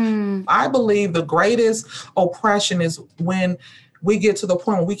there. I believe the greatest oppression is when we get to the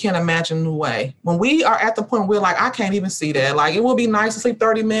point where we can't imagine a new way. When we are at the point where we're like, I can't even see that. Like, it will be nice to sleep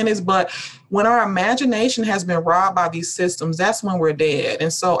 30 minutes, but when our imagination has been robbed by these systems, that's when we're dead.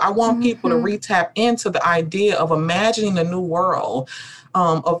 And so I want people to re-tap into the idea of imagining a new world,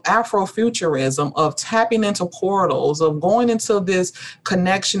 of Afrofuturism, of tapping into portals, of going into this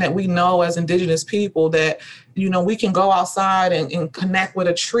connection that we know as Indigenous people, that we can go outside and connect with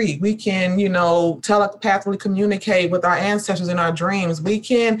a tree. We can, telepathically communicate with our ancestors in our dreams. We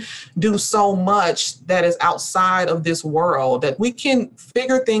can do so much that is outside of this world, that we can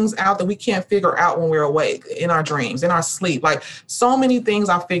figure things out that we can't figure out when we're awake, in our dreams, in our sleep. Like so many things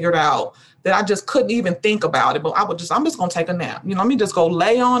I figured out that I just couldn't even think about it. But I'm just going to take a nap. Let me just go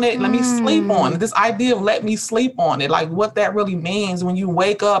lay on it. Let me sleep on it. This idea of let me sleep on it, like what that really means when you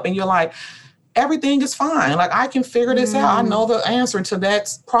wake up and you're like, everything is fine. Like I can figure this out. I know the answer to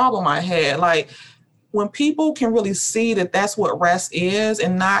that problem I had. Like when people can really see that that's what rest is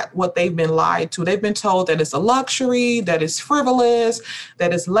and not what they've been lied to. They've been told that it's a luxury, that it's frivolous,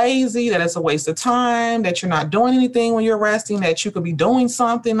 that it's lazy, that it's a waste of time, that you're not doing anything when you're resting, that you could be doing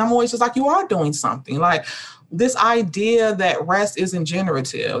something. I'm always just like, you are doing something. Like this idea that rest isn't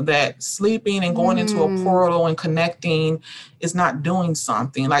generative, that sleeping and going into a portal and connecting is not doing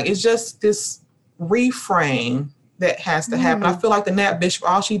something. Like it's just this reframe that has to happen. I feel like the Nat Bishop,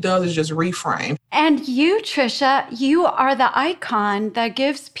 all she does is just reframe. And you, Tricia, you are the icon that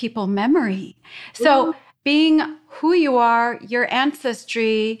gives people memory. So being who you are, your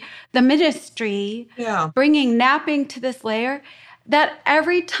ancestry, the ministry, bringing napping to this layer, that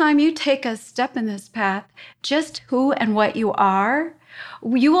every time you take a step in this path, just who and what you are,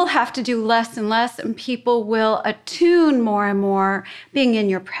 you will have to do less and less, and people will attune more and more being in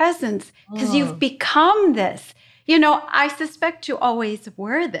your presence because you've become this. I suspect you always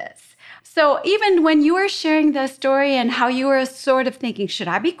were this. So even when you were sharing the story and how you were sort of thinking, should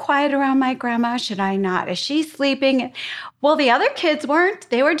I be quiet around my grandma? Should I not? Is she sleeping? Well, the other kids weren't.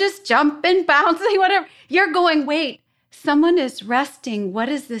 They were just jumping, bouncing, whatever. You're going, wait, someone is resting. What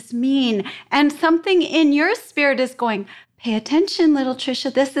does this mean? And something in your spirit is going, pay attention, little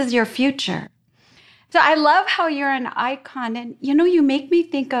Tricia. This is your future. So I love how you're an icon. And, you make me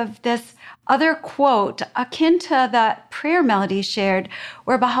think of this other quote akin to that prayer Melody shared,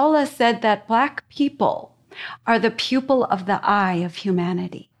 where Baha'u'llah said that Black people are the pupil of the eye of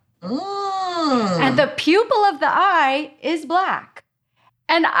humanity. And the pupil of the eye is Black.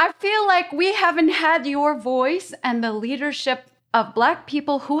 And I feel like we haven't had your voice and the leadership of Black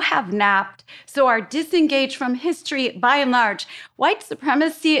people who have napped, so are disengaged from history by and large. White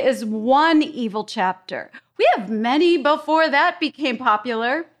supremacy is one evil chapter. We have many before that became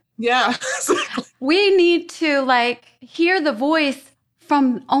popular. Yeah. We need to hear the voice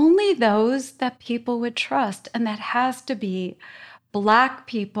from only those that people would trust. And that has to be Black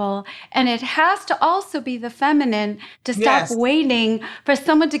people. And it has to also be the feminine to stop waiting for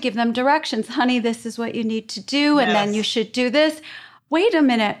someone to give them directions. Honey, this is what you need to do. And then you should do this. Wait a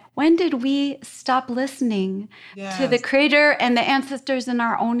minute. When did we stop listening to the Creator and the ancestors in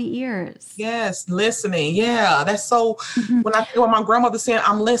our own ears? Yes, listening. Yeah, that's so. When I think what my grandmother said,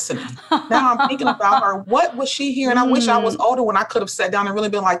 I'm listening. Now I'm thinking about her. What was she hearing? I wish I was older when I could have sat down and really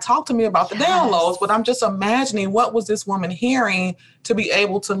been like, talk to me about the downloads. But I'm just imagining what was this woman hearing to be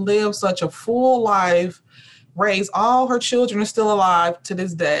able to live such a full life, raise all her children are still alive to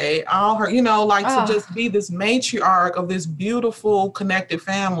this day. All her, to just be this matriarch of this beautiful connected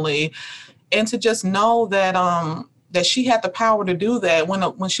family, and to just know that that she had the power to do that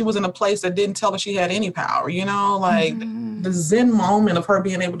when she was in a place that didn't tell her she had any power. The Zen moment of her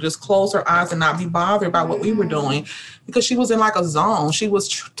being able to just close her eyes and not be bothered by what we were doing, because she was in like a zone. She was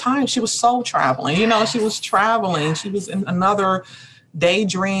she was soul traveling. She was traveling. She was in another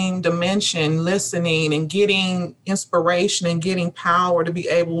daydream dimension, listening and getting inspiration and getting power to be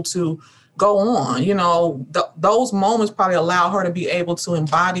able to go on. Those moments probably allow her to be able to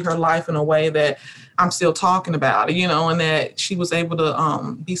embody her life in a way that I'm still talking about, and that she was able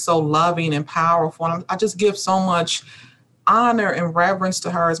to be so loving and powerful. And I just give so much honor and reverence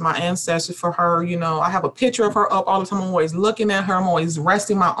to her as my ancestor. For her, I have a picture of her up all the time. I'm always looking at her. I'm always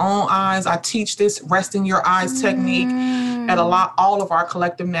resting my own eyes. I teach this resting your eyes technique at all of our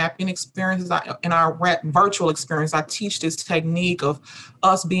collective napping experiences. In our virtual experience, I teach this technique of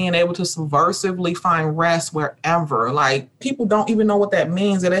us being able to subversively find rest wherever. Like, people don't even know what that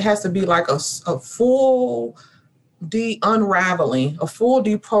means, that it has to be like a full unraveling, a full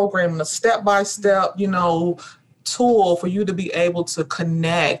deprogramming, a step-by-step, tool for you to be able to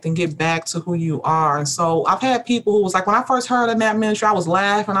connect and get back to who you are. And so I've had people who was like, when I first heard of that ministry, I was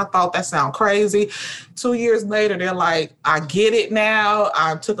laughing. I thought that sounded crazy. 2 years later, they're like, I get it now.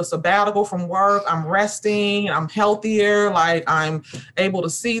 I took a sabbatical from work. I'm resting. I'm healthier. Like, I'm able to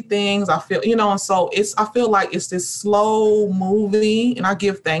see things. I feel, and so I feel like it's this slow moving, and I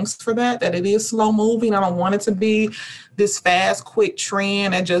give thanks for that it is slow moving. I don't want it to be this fast, quick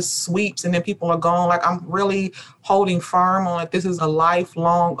trend that just sweeps and then people are gone. Like, I'm really holding firm on it. This is a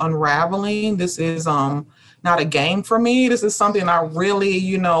lifelong unraveling. This is not a game for me. This is something I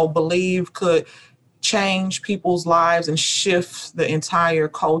really, believe could change people's lives and shift the entire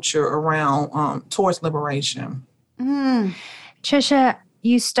culture around towards liberation. Tricia,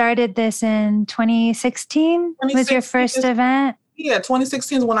 you started this in 2016? Was your first event? Yeah,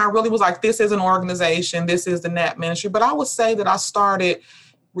 2016 is when I really was like, this is an organization, this is the NAP ministry. But I would say that I started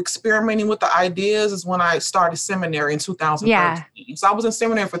experimenting with the ideas is when I started seminary in 2013. Yeah. So I was in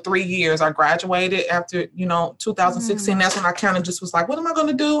seminary for 3 years. I graduated after, 2016. That's when I kind of just was like, what am I going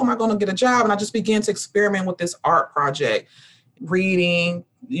to do? Am I going to get a job? And I just began to experiment with this art project, reading,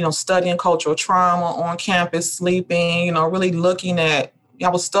 studying cultural trauma on campus, sleeping, really looking at, I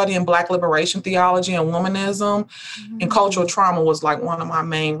was studying Black liberation theology and womanism, and cultural trauma was like one of my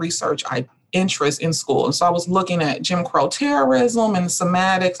main research interests in school. And so I was looking at Jim Crow terrorism and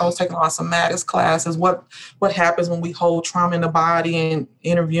somatics. I was taking a lot of somatics classes, what happens when we hold trauma in the body, and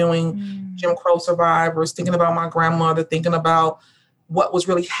interviewing Jim Crow survivors, thinking about my grandmother, thinking about what was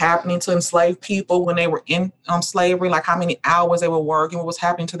really happening to enslaved people when they were in slavery, like how many hours they were working, what was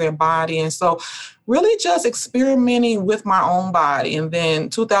happening to their body. And so really just experimenting with my own body. And then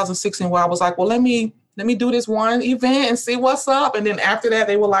 2016, where I was like, well, let me do this one event and see what's up. And then after that,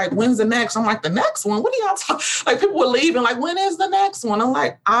 they were like, when's the next? I'm like, the next one? What are y'all talking? Like, people were leaving, like, when is the next one? I'm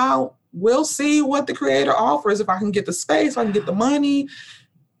like, we'll see what the Creator offers. If I can get the space, if I can get the money.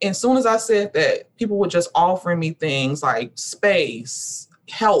 And as soon as I said that, people were just offering me things like space,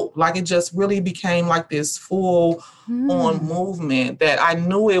 help. Like, it just really became like this full on movement that I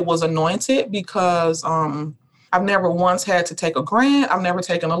knew it was anointed, because I've never once had to take a grant. I've never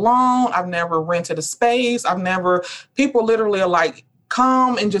taken a loan. I've never rented a space. People literally are like,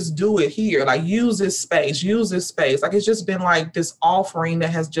 come and just do it here. Like, use this space. Like, it's just been like this offering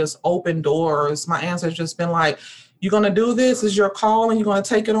that has just opened doors. My answer has just been like, you're going to do this, is your call, and you're going to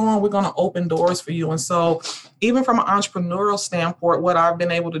take it on. We're going to open doors for you. And so even from an entrepreneurial standpoint, what I've been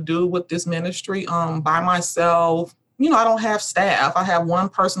able to do with this ministry by myself, I don't have staff. I have one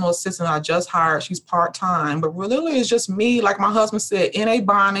personal assistant I just hired. She's part-time, but really it's just me, like my husband said, in a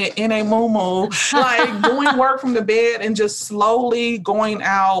bonnet, in a muumuu, like doing work from the bed and just slowly going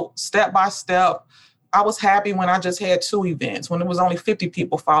out step by step. I was happy when I just had 2 events. When it was only 50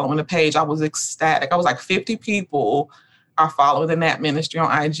 people following the page, I was ecstatic. I was like, 50 people are following the Nap Ministry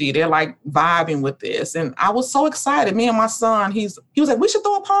on IG. They're like vibing with this. And I was so excited. Me and my son, he was like, we should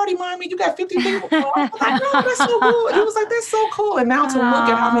throw a party, Mommy. You got 50 people. I was like, no, that's so cool. He was like, that's so cool. And now to look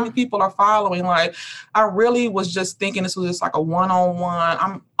at how many people are following, like, I really was just thinking this was just like a one-on-one.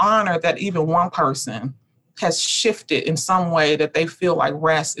 I'm honored that even one person has shifted in some way that they feel like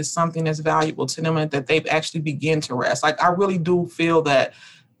rest is something that's valuable to them and that they've actually begin to rest. Like, I really do feel that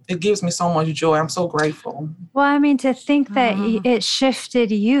it gives me so much joy. I'm so grateful. Well, I mean, to think that it shifted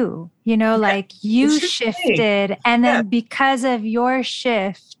you, like you shifted. And then because of your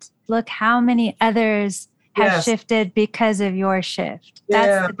shift, look how many others have shifted because of your shift.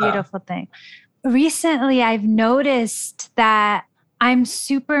 That's the beautiful thing. Recently, I've noticed that I'm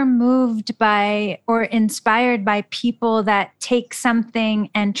super moved by or inspired by people that take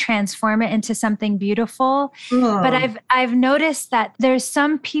something and transform it into something beautiful. But I've noticed that there's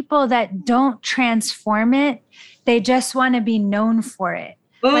some people that don't transform it. They just want to be known for it.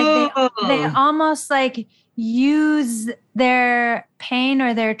 Like they almost like use their pain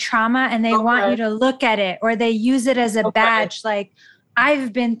or their trauma and they want you to look at it, or they use it as a badge. Like,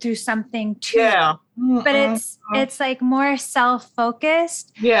 I've been through something too. Yeah. But it's like more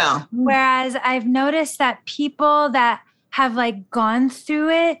self-focused. Yeah. Whereas I've noticed that people that have like gone through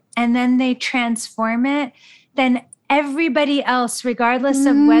it and then they transform it, then everybody else, regardless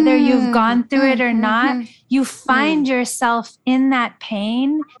of whether you've gone through it or not, you find yourself in that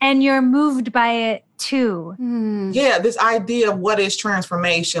pain and you're moved by it too. Yeah, this idea of what is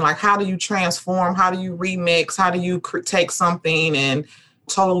transformation, like how do you transform, how do you remix, how do you take something and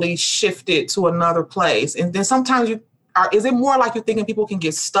totally shift it to another place? And then sometimes is it more like you're thinking people can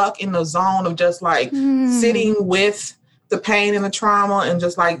get stuck in the zone of just like sitting with the pain and the trauma and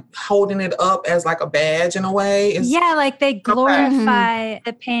just like holding it up as like a badge in a way? Like they glorify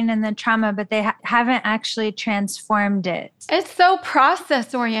the pain and the trauma, but they haven't actually transformed it. It's so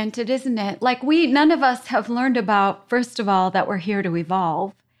process oriented, isn't it? Like none of us have learned about, first of all, that we're here to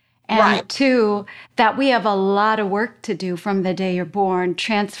evolve. And two, that we have a lot of work to do from the day you're born.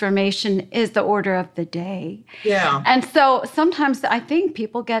 Transformation is the order of the day. Yeah. And so sometimes I think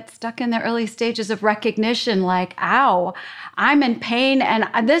people get stuck in the early stages of recognition, like, ow, I'm in pain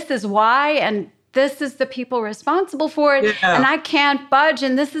and this is why, and this is the people responsible for it, and I can't budge,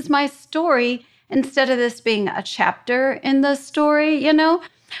 and this is my story, instead of this being a chapter in the story,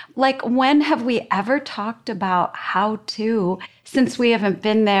 Like, when have we ever talked about how to, since we haven't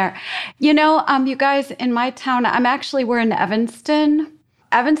been there? You guys, in my town, we're in Evanston.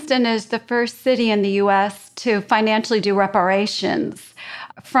 Evanston is the first city in the U.S. to financially do reparations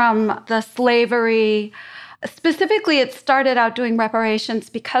from the slavery. Specifically, it started out doing reparations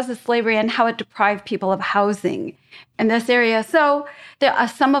because of slavery and how it deprived people of housing in this area. So a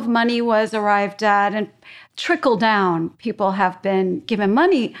sum of money was arrived at and trickle down. People have been given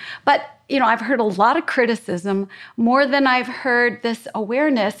money. But, I've heard a lot of criticism, more than I've heard this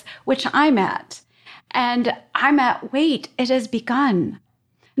awareness, which I'm at. And I'm at, wait, it has begun.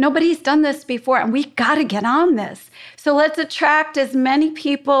 Nobody's done this before, and we got to get on this. So let's attract as many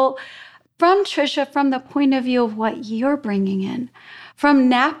people from Tricia, from the point of view of what you're bringing in, from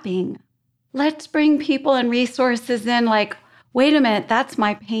napping. Let's bring people and resources in like, wait a minute, that's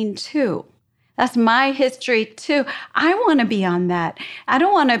my pain too. That's my history too. I want to be on that. I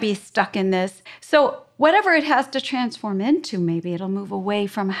don't want to be stuck in this. So whatever it has to transform into, maybe it'll move away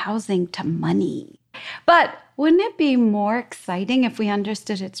from housing to money. But wouldn't it be more exciting if we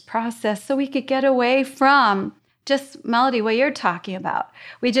understood its process so we could get away from just, Melody, what you're talking about?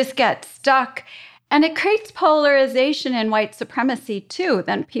 We just get stuck. And it creates polarization in white supremacy too.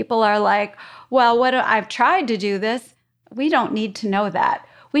 Then people are like, well, I've tried to do this. We don't need to know that.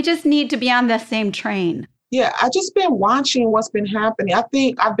 We just need to be on the same train. Yeah, I've just been watching what's been happening. I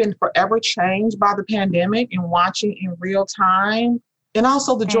think I've been forever changed by the pandemic and watching in real time. And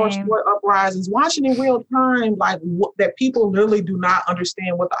also the George Floyd uprisings, watching in real time, like that people literally do not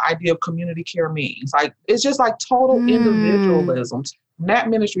understand what the idea of community care means. Like, it's just like total individualism. That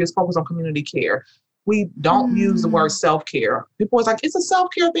ministry is focused on community care. We don't use the word self-care. People are like, it's a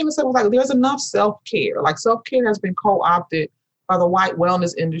self-care thing. To say, like, there's enough self-care. Like, self-care has been co-opted by the white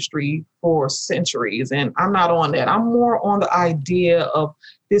wellness industry for centuries. And I'm not on that. I'm more on the idea of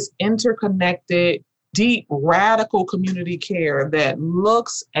this interconnected, deep, radical community care that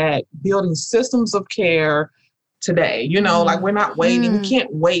looks at building systems of care today. Like, we're not waiting. We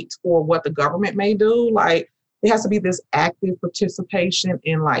can't wait for what the government may do. Like, there has to be this active participation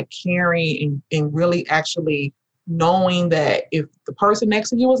in like caring and really actually knowing that if the person next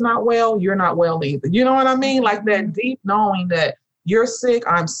to you is not well, you're not well either. You know what I mean? Like that deep knowing that you're sick,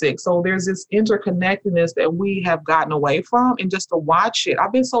 I'm sick. So there's this interconnectedness that we have gotten away from. And just to watch it,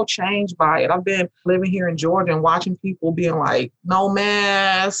 I've been so changed by it. I've been living here in Georgia and watching people being like, no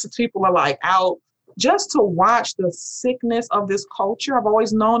mask. People are like out. Just to watch the sickness of this culture. I've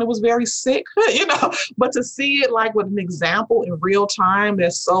always known it was very sick, but to see it like with an example in real time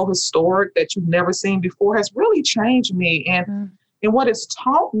that's so historic that you've never seen before has really changed me. And what it's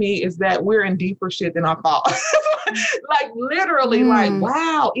taught me is that we're in deeper shit than I thought. Like literally, like,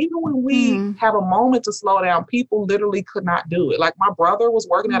 wow, even when we have a moment to slow down, people literally could not do it. Like my brother was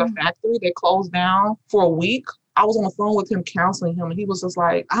working at a factory that closed down for a week. I was on the phone with him, counseling him, and he was just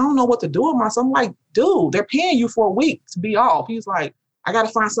like, I don't know what to do with myself. I'm like, dude, they're paying you for a week to be off. He's like, I got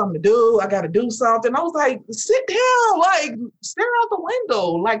to find something to do. I got to do something. I was like, sit down, like stare out the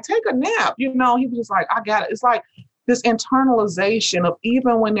window, like take a nap. He was just like, I got it. It's like this internalization of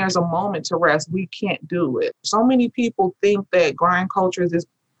even when there's a moment to rest, we can't do it. So many people think that grind culture is this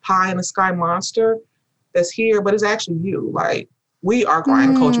pie in the sky monster that's here, but it's actually you. Like, we are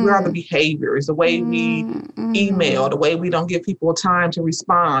grind culture. We are the behaviors, the way we email, the way we don't give people time to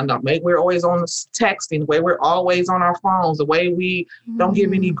respond, the way we're always on texting, the way we're always on our phones, the way we don't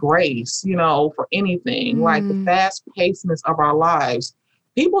give any grace, for anything, like the fast pacedness of our lives.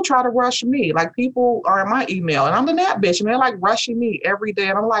 People try to rush me. Like people are in my email and I'm the nap bitch and they're like rushing me every day.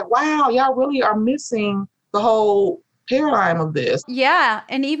 And I'm like, wow, y'all really are missing the whole paradigm of this. Yeah.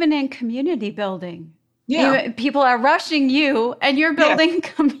 And even in community building. Yeah. People are rushing you and you're building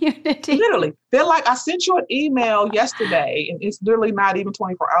community. Literally. They're like, I sent you an email yesterday and it's literally not even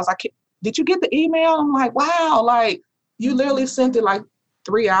 24 hours. Did you get the email? I'm like, wow, like you literally sent it like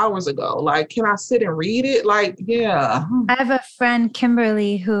 3 hours ago. Like, can I sit and read it? Like, yeah. I have a friend,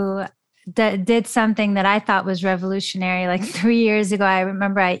 Kimberly, who did something that I thought was revolutionary. Like 3 years ago, I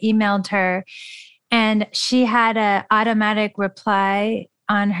remember I emailed her and she had an automatic reply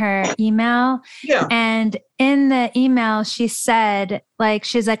on her email. Yeah. And in the email, she said,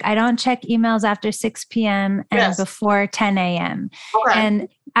 she's like, I don't check emails after 6 p.m. and before 10 a.m. Okay. And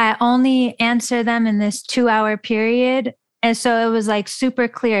I only answer them in this 2-hour period. And so it was like super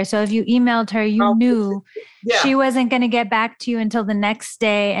clear. So if you emailed her, you knew she wasn't going to get back to you until the next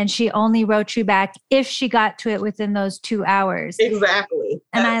day. And she only wrote you back if she got to it within those 2 hours. Exactly.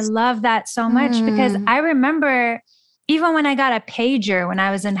 And I love that so much because I remember even when I got a pager when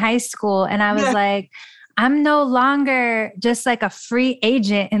I was in high school and I was like, I'm no longer just like a free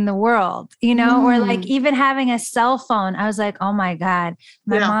agent in the world, or like even having a cell phone. I was like, oh my God,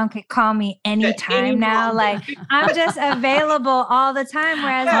 my mom could call me anytime now. Like I'm just available all the time.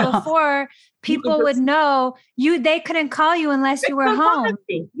 Whereas before people would know they couldn't call you unless you were home.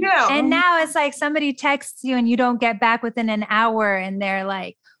 Yeah. And now it's like somebody texts you and you don't get back within an hour and they're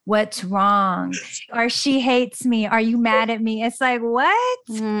like, what's wrong? Or she hates me. Are you mad at me? It's like, what?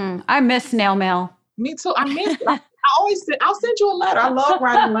 I miss snail mail. Me too. I miss it. I'll send you a letter. I love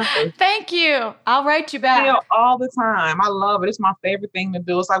writing letters. Thank you. I'll write you back. All the time. I love it. It's my favorite thing to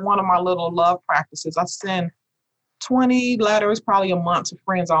do. It's like one of my little love practices. I send 20 letters probably a month to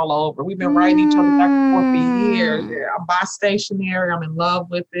friends all over. We've been writing each other back and forth for years. Yeah, I buy stationery. I'm in love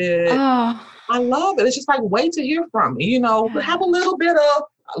with it. Oh. I love it. It's just like, wait to hear from me, have a little bit of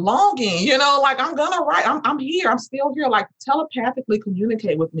longing, like I'm gonna write. I'm here. I'm still here. Like telepathically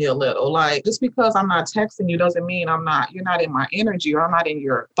communicate with me a little. Like just because I'm not texting you doesn't mean you're not in my energy or I'm not in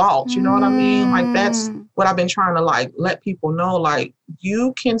your thoughts. You know what I mean? Like that's what I've been trying to like let people know. Like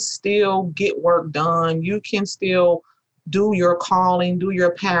you can still get work done. You can still do your calling, do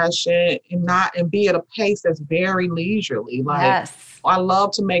your passion and be at a pace that's very leisurely. Like I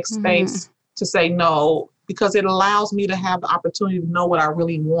love to make space to say no, because it allows me to have the opportunity to know what I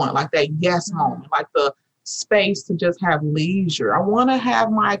really want, like that yes moment, like the space to just have leisure. I want to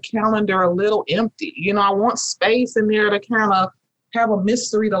have my calendar a little empty. I want space in there to kind of have a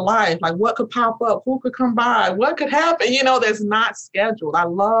mystery to life. Like what could pop up? Who could come by? What could happen? That's not scheduled. I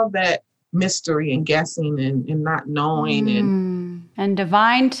love that mystery and guessing and not knowing and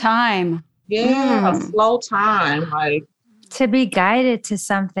divine time. Yeah, slow time. Like to be guided to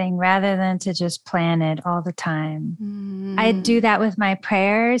something rather than to just plan it all the time. I do that with my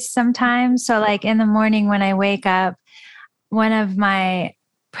prayers sometimes. So like in the morning when I wake up, one of my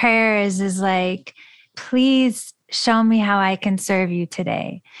prayers is like, please show me how I can serve you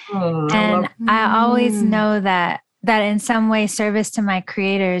today. And I always know that in some way service to my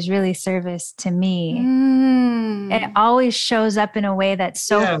creator is really service to me. It always shows up in a way that's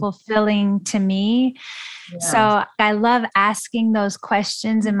so fulfilling to me. So I love asking those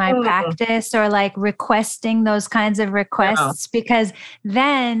questions in my practice or like requesting those kinds of requests because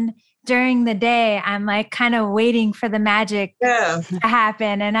then during the day, I'm like kind of waiting for the magic to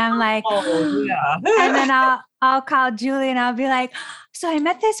happen. And I'm like, and then I'll call Julie and I'll be like, so I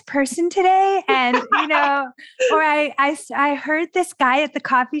met this person today and, or I heard this guy at the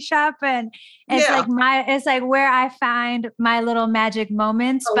coffee shop and it's like where I find my little magic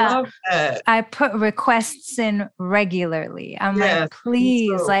moments, but I put requests in regularly. I'm like,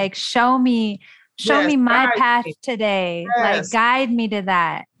 please, like, show me my path today. Like, guide me to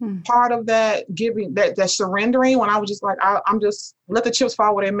that. Part of that giving, that surrendering, when I was just like, I'm just let the chips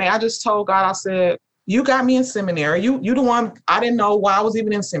fall where they may. I just told God, I said, you got me in seminary. You the one, I didn't know why I was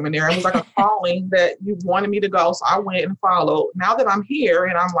even in seminary. It was like a calling that you wanted me to go. So I went and followed. Now that I'm here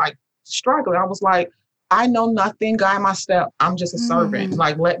and I'm like struggling, I was like, I know nothing, guide my step. I'm just a servant.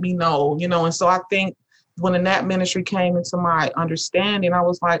 Like, let me know, And so I think when the NAP ministry came into my understanding, I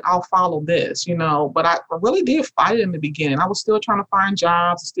was like, I'll follow this, but I really did fight it in the beginning. I was still trying to find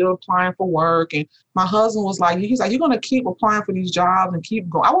jobs, still applying for work. And my husband was like, he's like, you're going to keep applying for these jobs and keep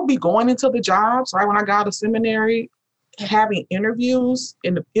going. I would be going into the jobs, right? When I got out of seminary, having interviews,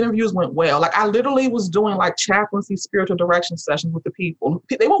 and the interviews went well. Like, I literally was doing like chaplaincy, spiritual direction sessions with the people.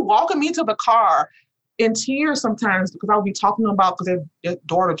 They were walking me to the car in tears sometimes because I would be talking to them about, because their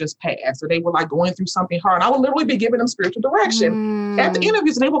daughter just passed, or they were like going through something hard. And I would literally be giving them spiritual direction at the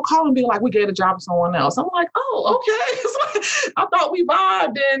interviews, and they would call and be like, we gave a job to someone else. I'm like, oh, okay. I thought we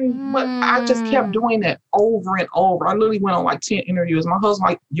vibed, but I just kept doing that over and over. I literally went on like 10 interviews. My husband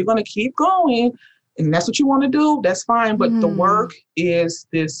like, you're going to keep going, and that's what you want to do. That's fine. But the work is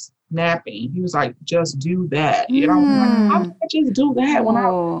this napping. He was like, just do that. I'm like, how can I just do that when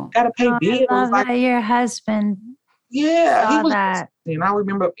I gotta pay bills? I love like, that your husband he was that. And I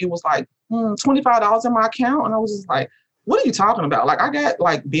remember it was like $25 in my account, and I was just like, what are you talking about? Like, I got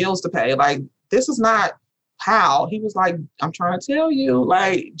like bills to pay. Like, this is not how. He was like, I'm trying to tell you,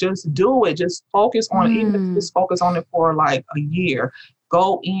 like, just do it. Just focus on it. Even if you just focus on it for like a year,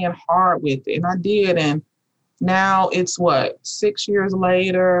 go in hard with it. And I did. And now it's 6 years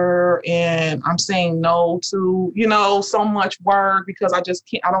later, and I'm saying no to, so much work because I just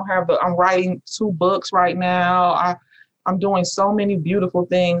can't, I'm writing 2 books right now. I'm doing so many beautiful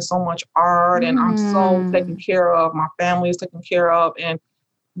things, so much art, and I'm so taken care of. My family is taken care of. And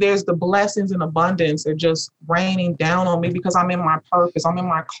there's the blessings and abundance are just raining down on me because I'm in my purpose. I'm in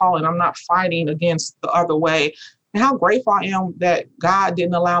my calling. I'm not fighting against the other way. And how grateful I am that God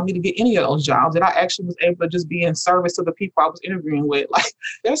didn't allow me to get any of those jobs, that I actually was able to just be in service to the people I was interviewing with. Like,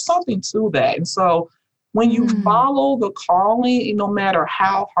 there's something to that. And so when you follow the calling, no matter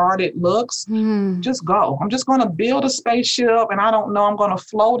how hard it looks, just go. I'm just going to build a spaceship, and I don't know, I'm going to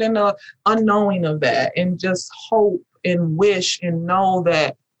float in the unknowing of that and just hope and wish and know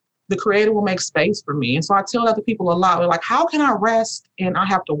that the Creator will make space for me. And so I tell other people a lot, they're like, how can I rest and I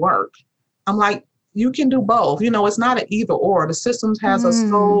have to work? I'm like, you can do both. It's not an either or. The systems has us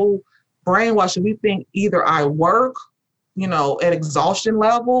so brainwashed that we think either I work, at exhaustion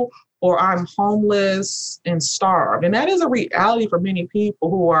level, or I'm homeless and starved. And that is a reality for many people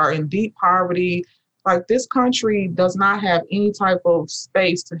who are in deep poverty. Like, this country does not have any type of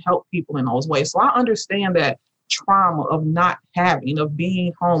space to help people in those ways. So I understand that trauma of not having, of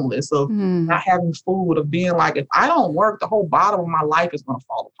being homeless, of not having food, of being like, if I don't work, the whole bottom of my life is going to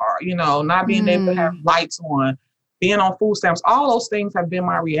fall apart, not being able to have lights on, being on food stamps. All those things have been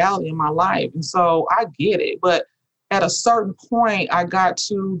my reality in my life. And so I get it. But at a certain point, I got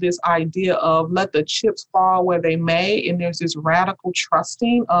to this idea of let the chips fall where they may. And there's this radical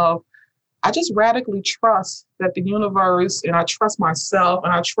trusting of, I just radically trust that the universe, and I trust myself,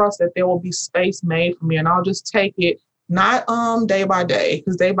 and I trust that there will be space made for me. And I'll just take it, not day by day,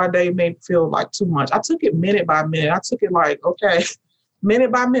 because day by day may feel like too much. I took it minute by minute. I took it like, okay,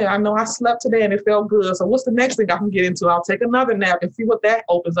 minute by minute. I know I slept today and it felt good. So what's the next thing I can get into? I'll take another nap and see what that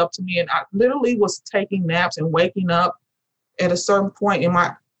opens up to me. And I literally was taking naps and waking up at a certain point in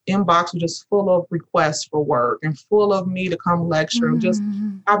my inbox was just full of requests for work and full of me to come lecture.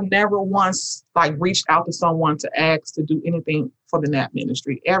 I've never once reached out to someone to ask to do anything for the NAP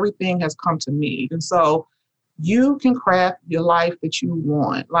ministry. Everything has come to me. And so you can craft your life that you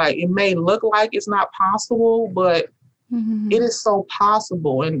want. It may look like it's not possible, but it is so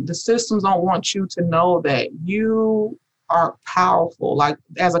possible. And the systems don't want you to know that you are powerful.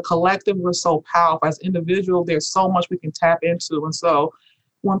 As a collective, we're so powerful. As individuals, there's so much we can tap into. And so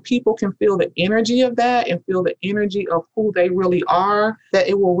when people can feel the energy of that and feel the energy of who they really are, that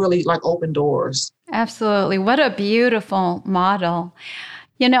it will really open doors. Absolutely. What a beautiful model.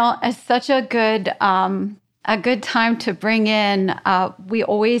 It's such a good time to bring in, we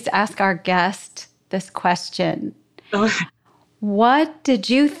always ask our guest this question. What did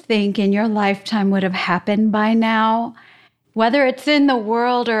you think in your lifetime would have happened by now? Whether it's in the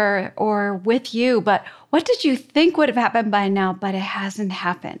world or with you, but what did you think would have happened by now, but it hasn't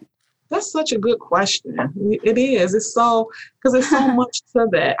happened? That's such a good question. It is. It's so, because there's so much to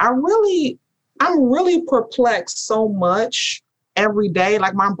that. I'm really perplexed so much every day.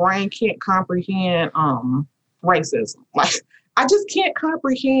 Like my brain can't comprehend racism. Like I just can't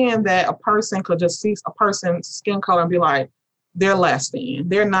comprehend that a person could just see a person's skin color and be like, they're less than,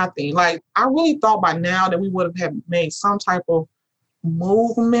 they're nothing. Like I really thought by now that we would have made some type of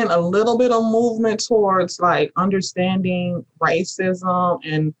movement, a little bit of movement towards like understanding racism,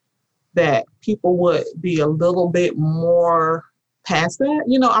 and that people would be a little bit more past that.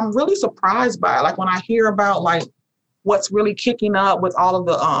 You know, I'm really surprised by it. Like when I hear about like what's really kicking up with all of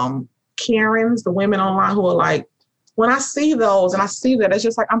the Karens, the women online who are like, when I see those and I see that, it's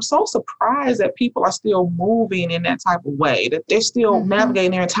just like, I'm so surprised that people are still moving in that type of way, that they're still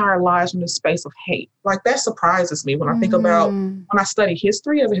navigating their entire lives from the space of hate. Like that surprises me when I think about when I study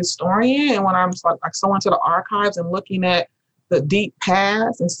history as a historian, and when I'm like so into the archives and looking at the deep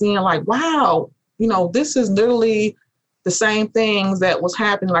past and seeing like, wow, you know, this is literally the same things that was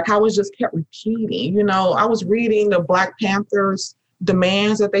happening. Like how it just kept repeating. You know, I was reading the Black Panthers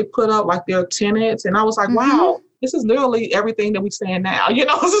demands that they put up, like their tenets, and I was like, wow, this is literally everything that we're saying now. You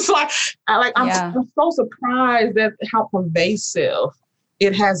know, it's just like, I'm so surprised at how pervasive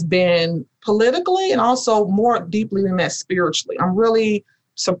it has been politically, and also more deeply than that spiritually. I'm really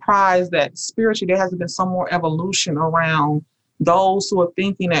surprised that spiritually there hasn't been some more evolution around those who are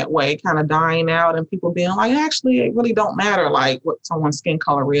thinking that way kind of dying out, and people being like, actually, it really don't matter like what someone's skin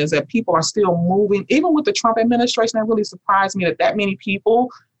color is, that people are still moving. Even with the Trump administration, that really surprised me that many people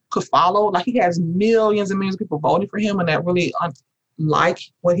could follow. Like he has millions and millions of people voting for him, and that really like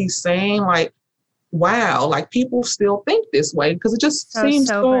what he's saying. Like, wow, like people still think this way, because it just seems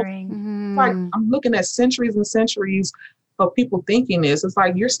sobering. Like I'm looking at centuries and centuries of people thinking this. It's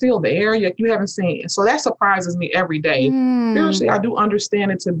like you're still there, yet you haven't seen it. So that surprises me every day. Spiritually, I do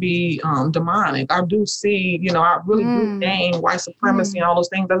understand it to be demonic. I do see, you know, I really do name white supremacy and all those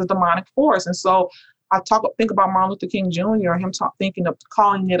things as a demonic force. And so I think about Martin Luther King Jr. and him thinking of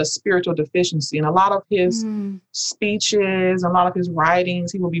calling it a spiritual deficiency. And a lot of his speeches, a lot of his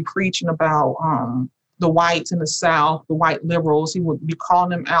writings, he would be preaching about the whites in the South, the white liberals. He would be calling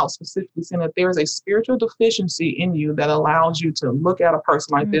them out, specifically saying that there is a spiritual deficiency in you that allows you to look at a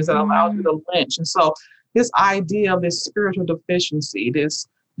person like this, that allows you to lynch. And so this idea of this spiritual deficiency, this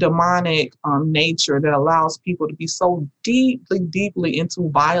demonic nature that allows people to be so deeply into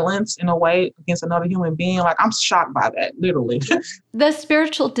violence in a way against another human being. Like I'm shocked by that, literally. The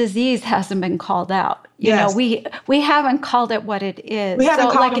spiritual disease hasn't been called out. You know, we haven't called it what it is. We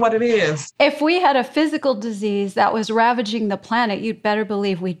haven't called it what it is. If we had a physical disease that was ravaging the planet, you'd better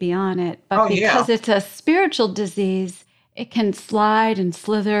believe we'd be on it. But because it's a spiritual disease, it can slide and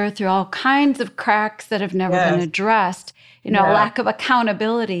slither through all kinds of cracks that have never been addressed. You know, lack of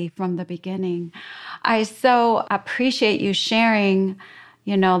accountability from the beginning. I so appreciate you sharing,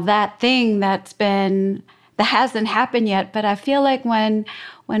 you know, that thing that hasn't happened yet. But I feel like when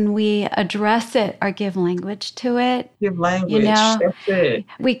we address it or give language to it, you know, that's it.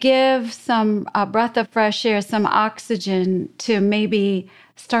 We give a breath of fresh air, some oxygen to maybe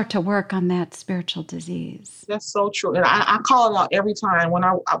start to work on that spiritual disease. That's so true. And I call it out every time when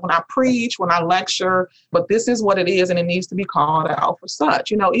I preach, when I lecture, but this is what it is, and it needs to be called out for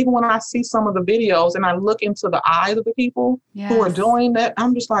such. You know, even when I see some of the videos and I look into the eyes of the people who are doing that,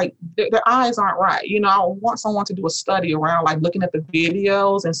 I'm just like, their eyes aren't right. You know, I want someone to do a study around like looking at the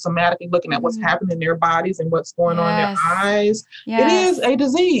videos and somatically looking at what's happening in their bodies and what's going on in their eyes. It is a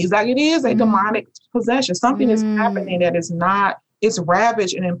disease. Like it is a demonic possession. Something is happening that is not, it's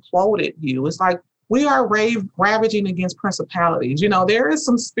ravaged and imploded you. It's like we are ravaging against principalities. You know, there is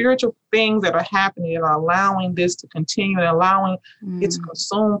some spiritual things that are happening that are allowing this to continue and allowing it to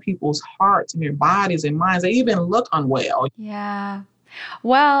consume people's hearts and their bodies and minds. They even look unwell. Yeah.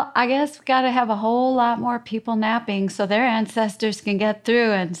 Well, I guess we got to have a whole lot more people napping so their ancestors can get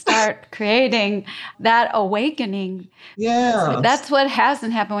through and start creating that awakening. Yeah. So that's what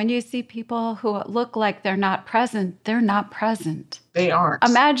hasn't happened. When you see people who look like they're not present, they're not present. They aren't.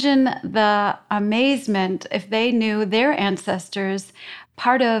 Imagine the amazement if they knew their ancestors,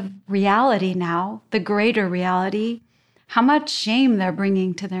 part of reality now, the greater reality, how much shame they're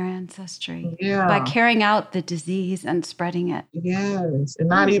bringing to their ancestry by carrying out the disease and spreading it. Yes, and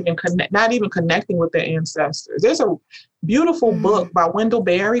not even connecting with their ancestors. There's a beautiful book by Wendell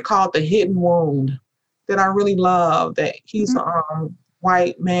Berry called The Hidden Wound that I really love. That he's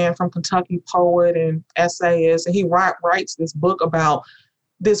white man from Kentucky, poet and essayist. And he writes this book about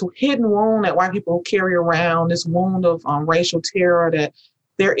this hidden wound that white people carry around, this wound of racial terror, that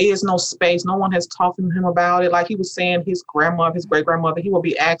there is no space. No one has talked to him about it. Like he was saying, his grandmother, his great grandmother, he would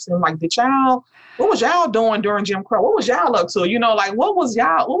be asking him, like, what was y'all doing during Jim Crow? What was y'all up to? Like, what was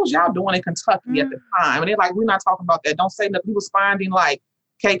y'all doing in Kentucky at the time? And they're like, we're not talking about that. Don't say nothing. He was finding like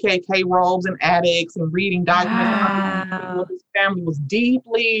KKK robes in attics and reading documents. Wow. His family was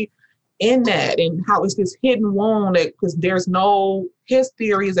deeply in that, and how it's this hidden wound that, because his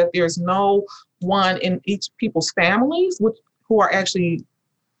theory is that there's no one in each people's families who are actually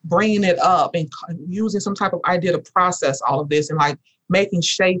bringing it up and using some type of idea to process all of this and like making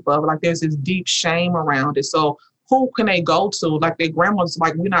shape of it. Like there's this deep shame around it. So who can they go to? Like their grandma's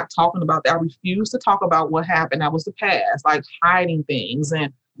like, we're not talking about that. I refuse to talk about what happened. That was the past, like hiding things.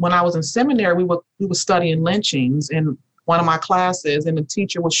 And when I was in seminary, we were studying lynchings in one of my classes, and the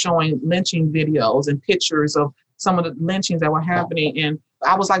teacher was showing lynching videos and pictures of some of the lynchings that were happening. And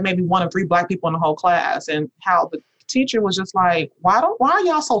I was like maybe one of 3 Black people in the whole class, and how the teacher was just like, why are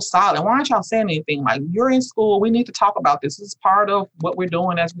y'all so silent? Why aren't y'all saying anything? Like, you're in school. We need to talk about this. This is part of what we're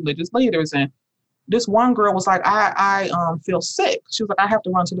doing as religious leaders. And this one girl was like, I feel sick. She was like, I have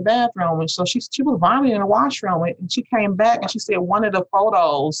to run to the bathroom. And so she was vomiting in the washroom, and she came back and she said one of the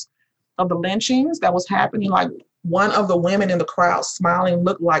photos of the lynchings that was happening, like one of the women in the crowd smiling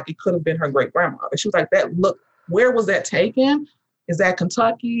looked like it could have been her great grandmother. She was like, where was that taken? Is that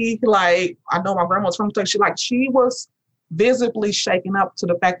Kentucky? Like, I know my grandma's from Kentucky. She was visibly shaken up to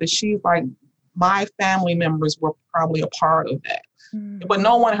the fact that she's like, my family members were probably a part of that. Mm-hmm. But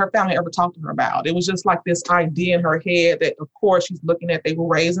no one in her family ever talked to her about. It was just like this idea in her head that, of course, she's looking at, they were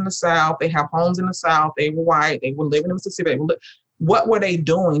raised in the South, they have homes in the South, they were white, they were living in Mississippi, what were they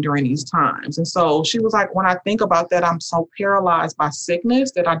doing during these times? And so she was like, when I think about that, I'm so paralyzed by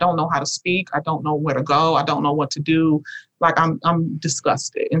sickness that I don't know how to speak. I don't know where to go. I don't know what to do. Like I'm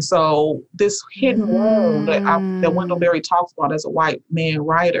disgusted. And so this hidden wound that Wendell Berry talks about as a white man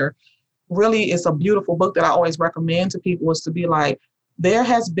writer really is a beautiful book that I always recommend to people, is to be like, there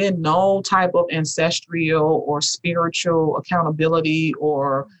has been no type of ancestral or spiritual accountability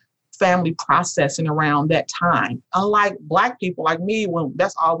or family processing around that time. Unlike Black people like me, when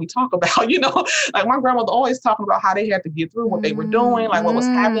that's all we talk about, like my grandmother always talking about how they had to get through what they were doing, like what was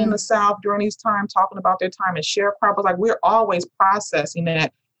happening in the South during these times, talking about their time as sharecroppers. Like we're always processing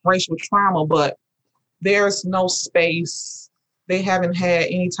that racial trauma, but there's no space. They haven't had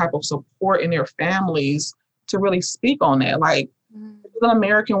any type of support in their families to really speak on that. Like it's an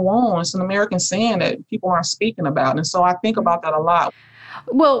American wound, it's an American sin that people aren't speaking about. And so I think about that a lot.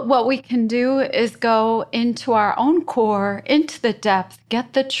 Well, what we can do is go into our own core, into the depth,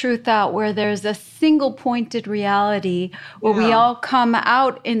 get the truth out where there's a single pointed reality where we all come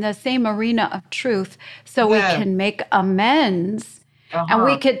out in the same arena of truth, so we can make amends and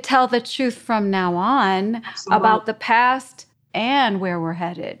we could tell the truth from now on about the past and where we're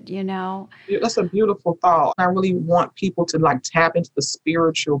headed, That's a beautiful thought. I really want people to like tap into the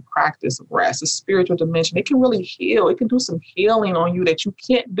spiritual practice of rest, the spiritual dimension. It can really heal. It can do some healing on you that you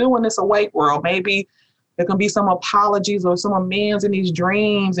can't do in this awake world. Maybe there can be some apologies or some amends in these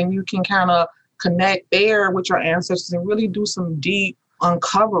dreams, and you can kind of connect there with your ancestors and really do some deep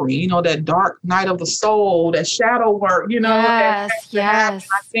uncovering, that dark night of the soul, that shadow work, Yes.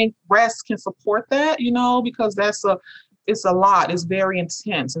 I think rest can support that, because it's a lot. It's very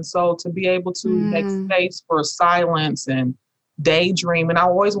intense. And so to be able to make space for silence and daydream. And I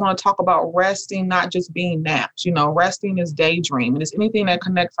always want to talk about resting, not just being naps. Resting is daydreaming. It's anything that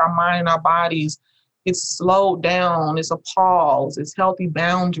connects our mind and our bodies. It's slowed down. It's a pause. It's healthy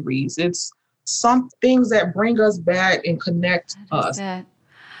boundaries. It's some things that bring us back and connect us.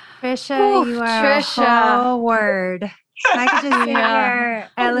 Tricia, you are a whole word. I could just sit here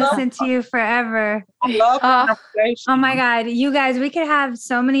and listen to you forever. I love conversation. Oh my God. You guys, we could have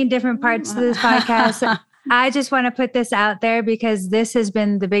so many different parts to this podcast. I just want to put this out there because this has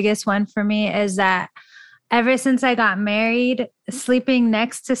been the biggest one for me, is that ever since I got married, sleeping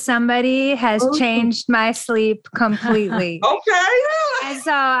next to somebody has changed my sleep completely. Okay. And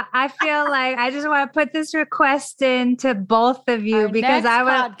so I feel like I just want to put this request in to both of you, because I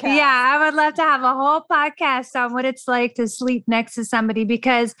would love to have a whole podcast on what it's like to sleep next to somebody,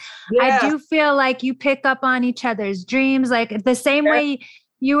 because I do feel like you pick up on each other's dreams, like the same way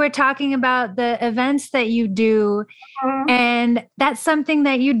you were talking about the events that you do, and that's something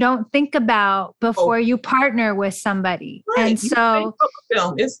that you don't think about before you partner with somebody. Right. And so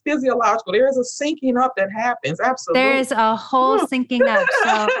it's physiological. There is a syncing up that happens. Absolutely. There is a whole syncing up.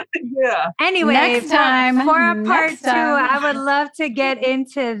 So yeah. Anyway, next time for a part 2, I would love to get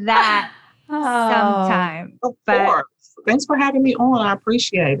into that sometime. Of course. Thanks for having me on. I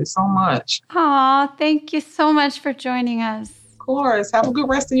appreciate it so much. Oh, thank you so much for joining us. Of course. Have a good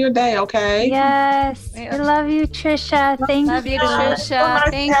rest of your day, okay? Yes. We love you, Tricia. Thank you. Love you,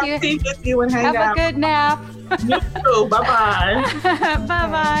 Tricia. Thank you. With you and hang Have out. a good nap. You too. Bye-bye.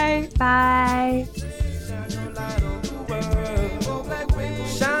 Bye-bye. Bye.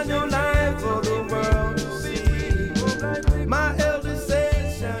 Shine your light for the world to see. My elders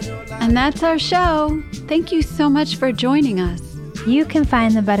say, shine your light. And that's our show. Thank you so much for joining us. You can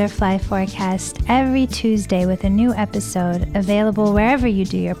find the Butterfly Forecast every Tuesday with a new episode available wherever you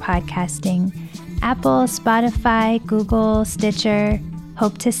do your podcasting. Apple, Spotify, Google, Stitcher.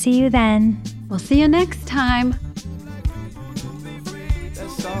 Hope to see you then. We'll see you next time.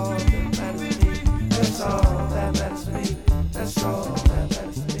 That's all that matters to me. That's all that matters to me. That's all.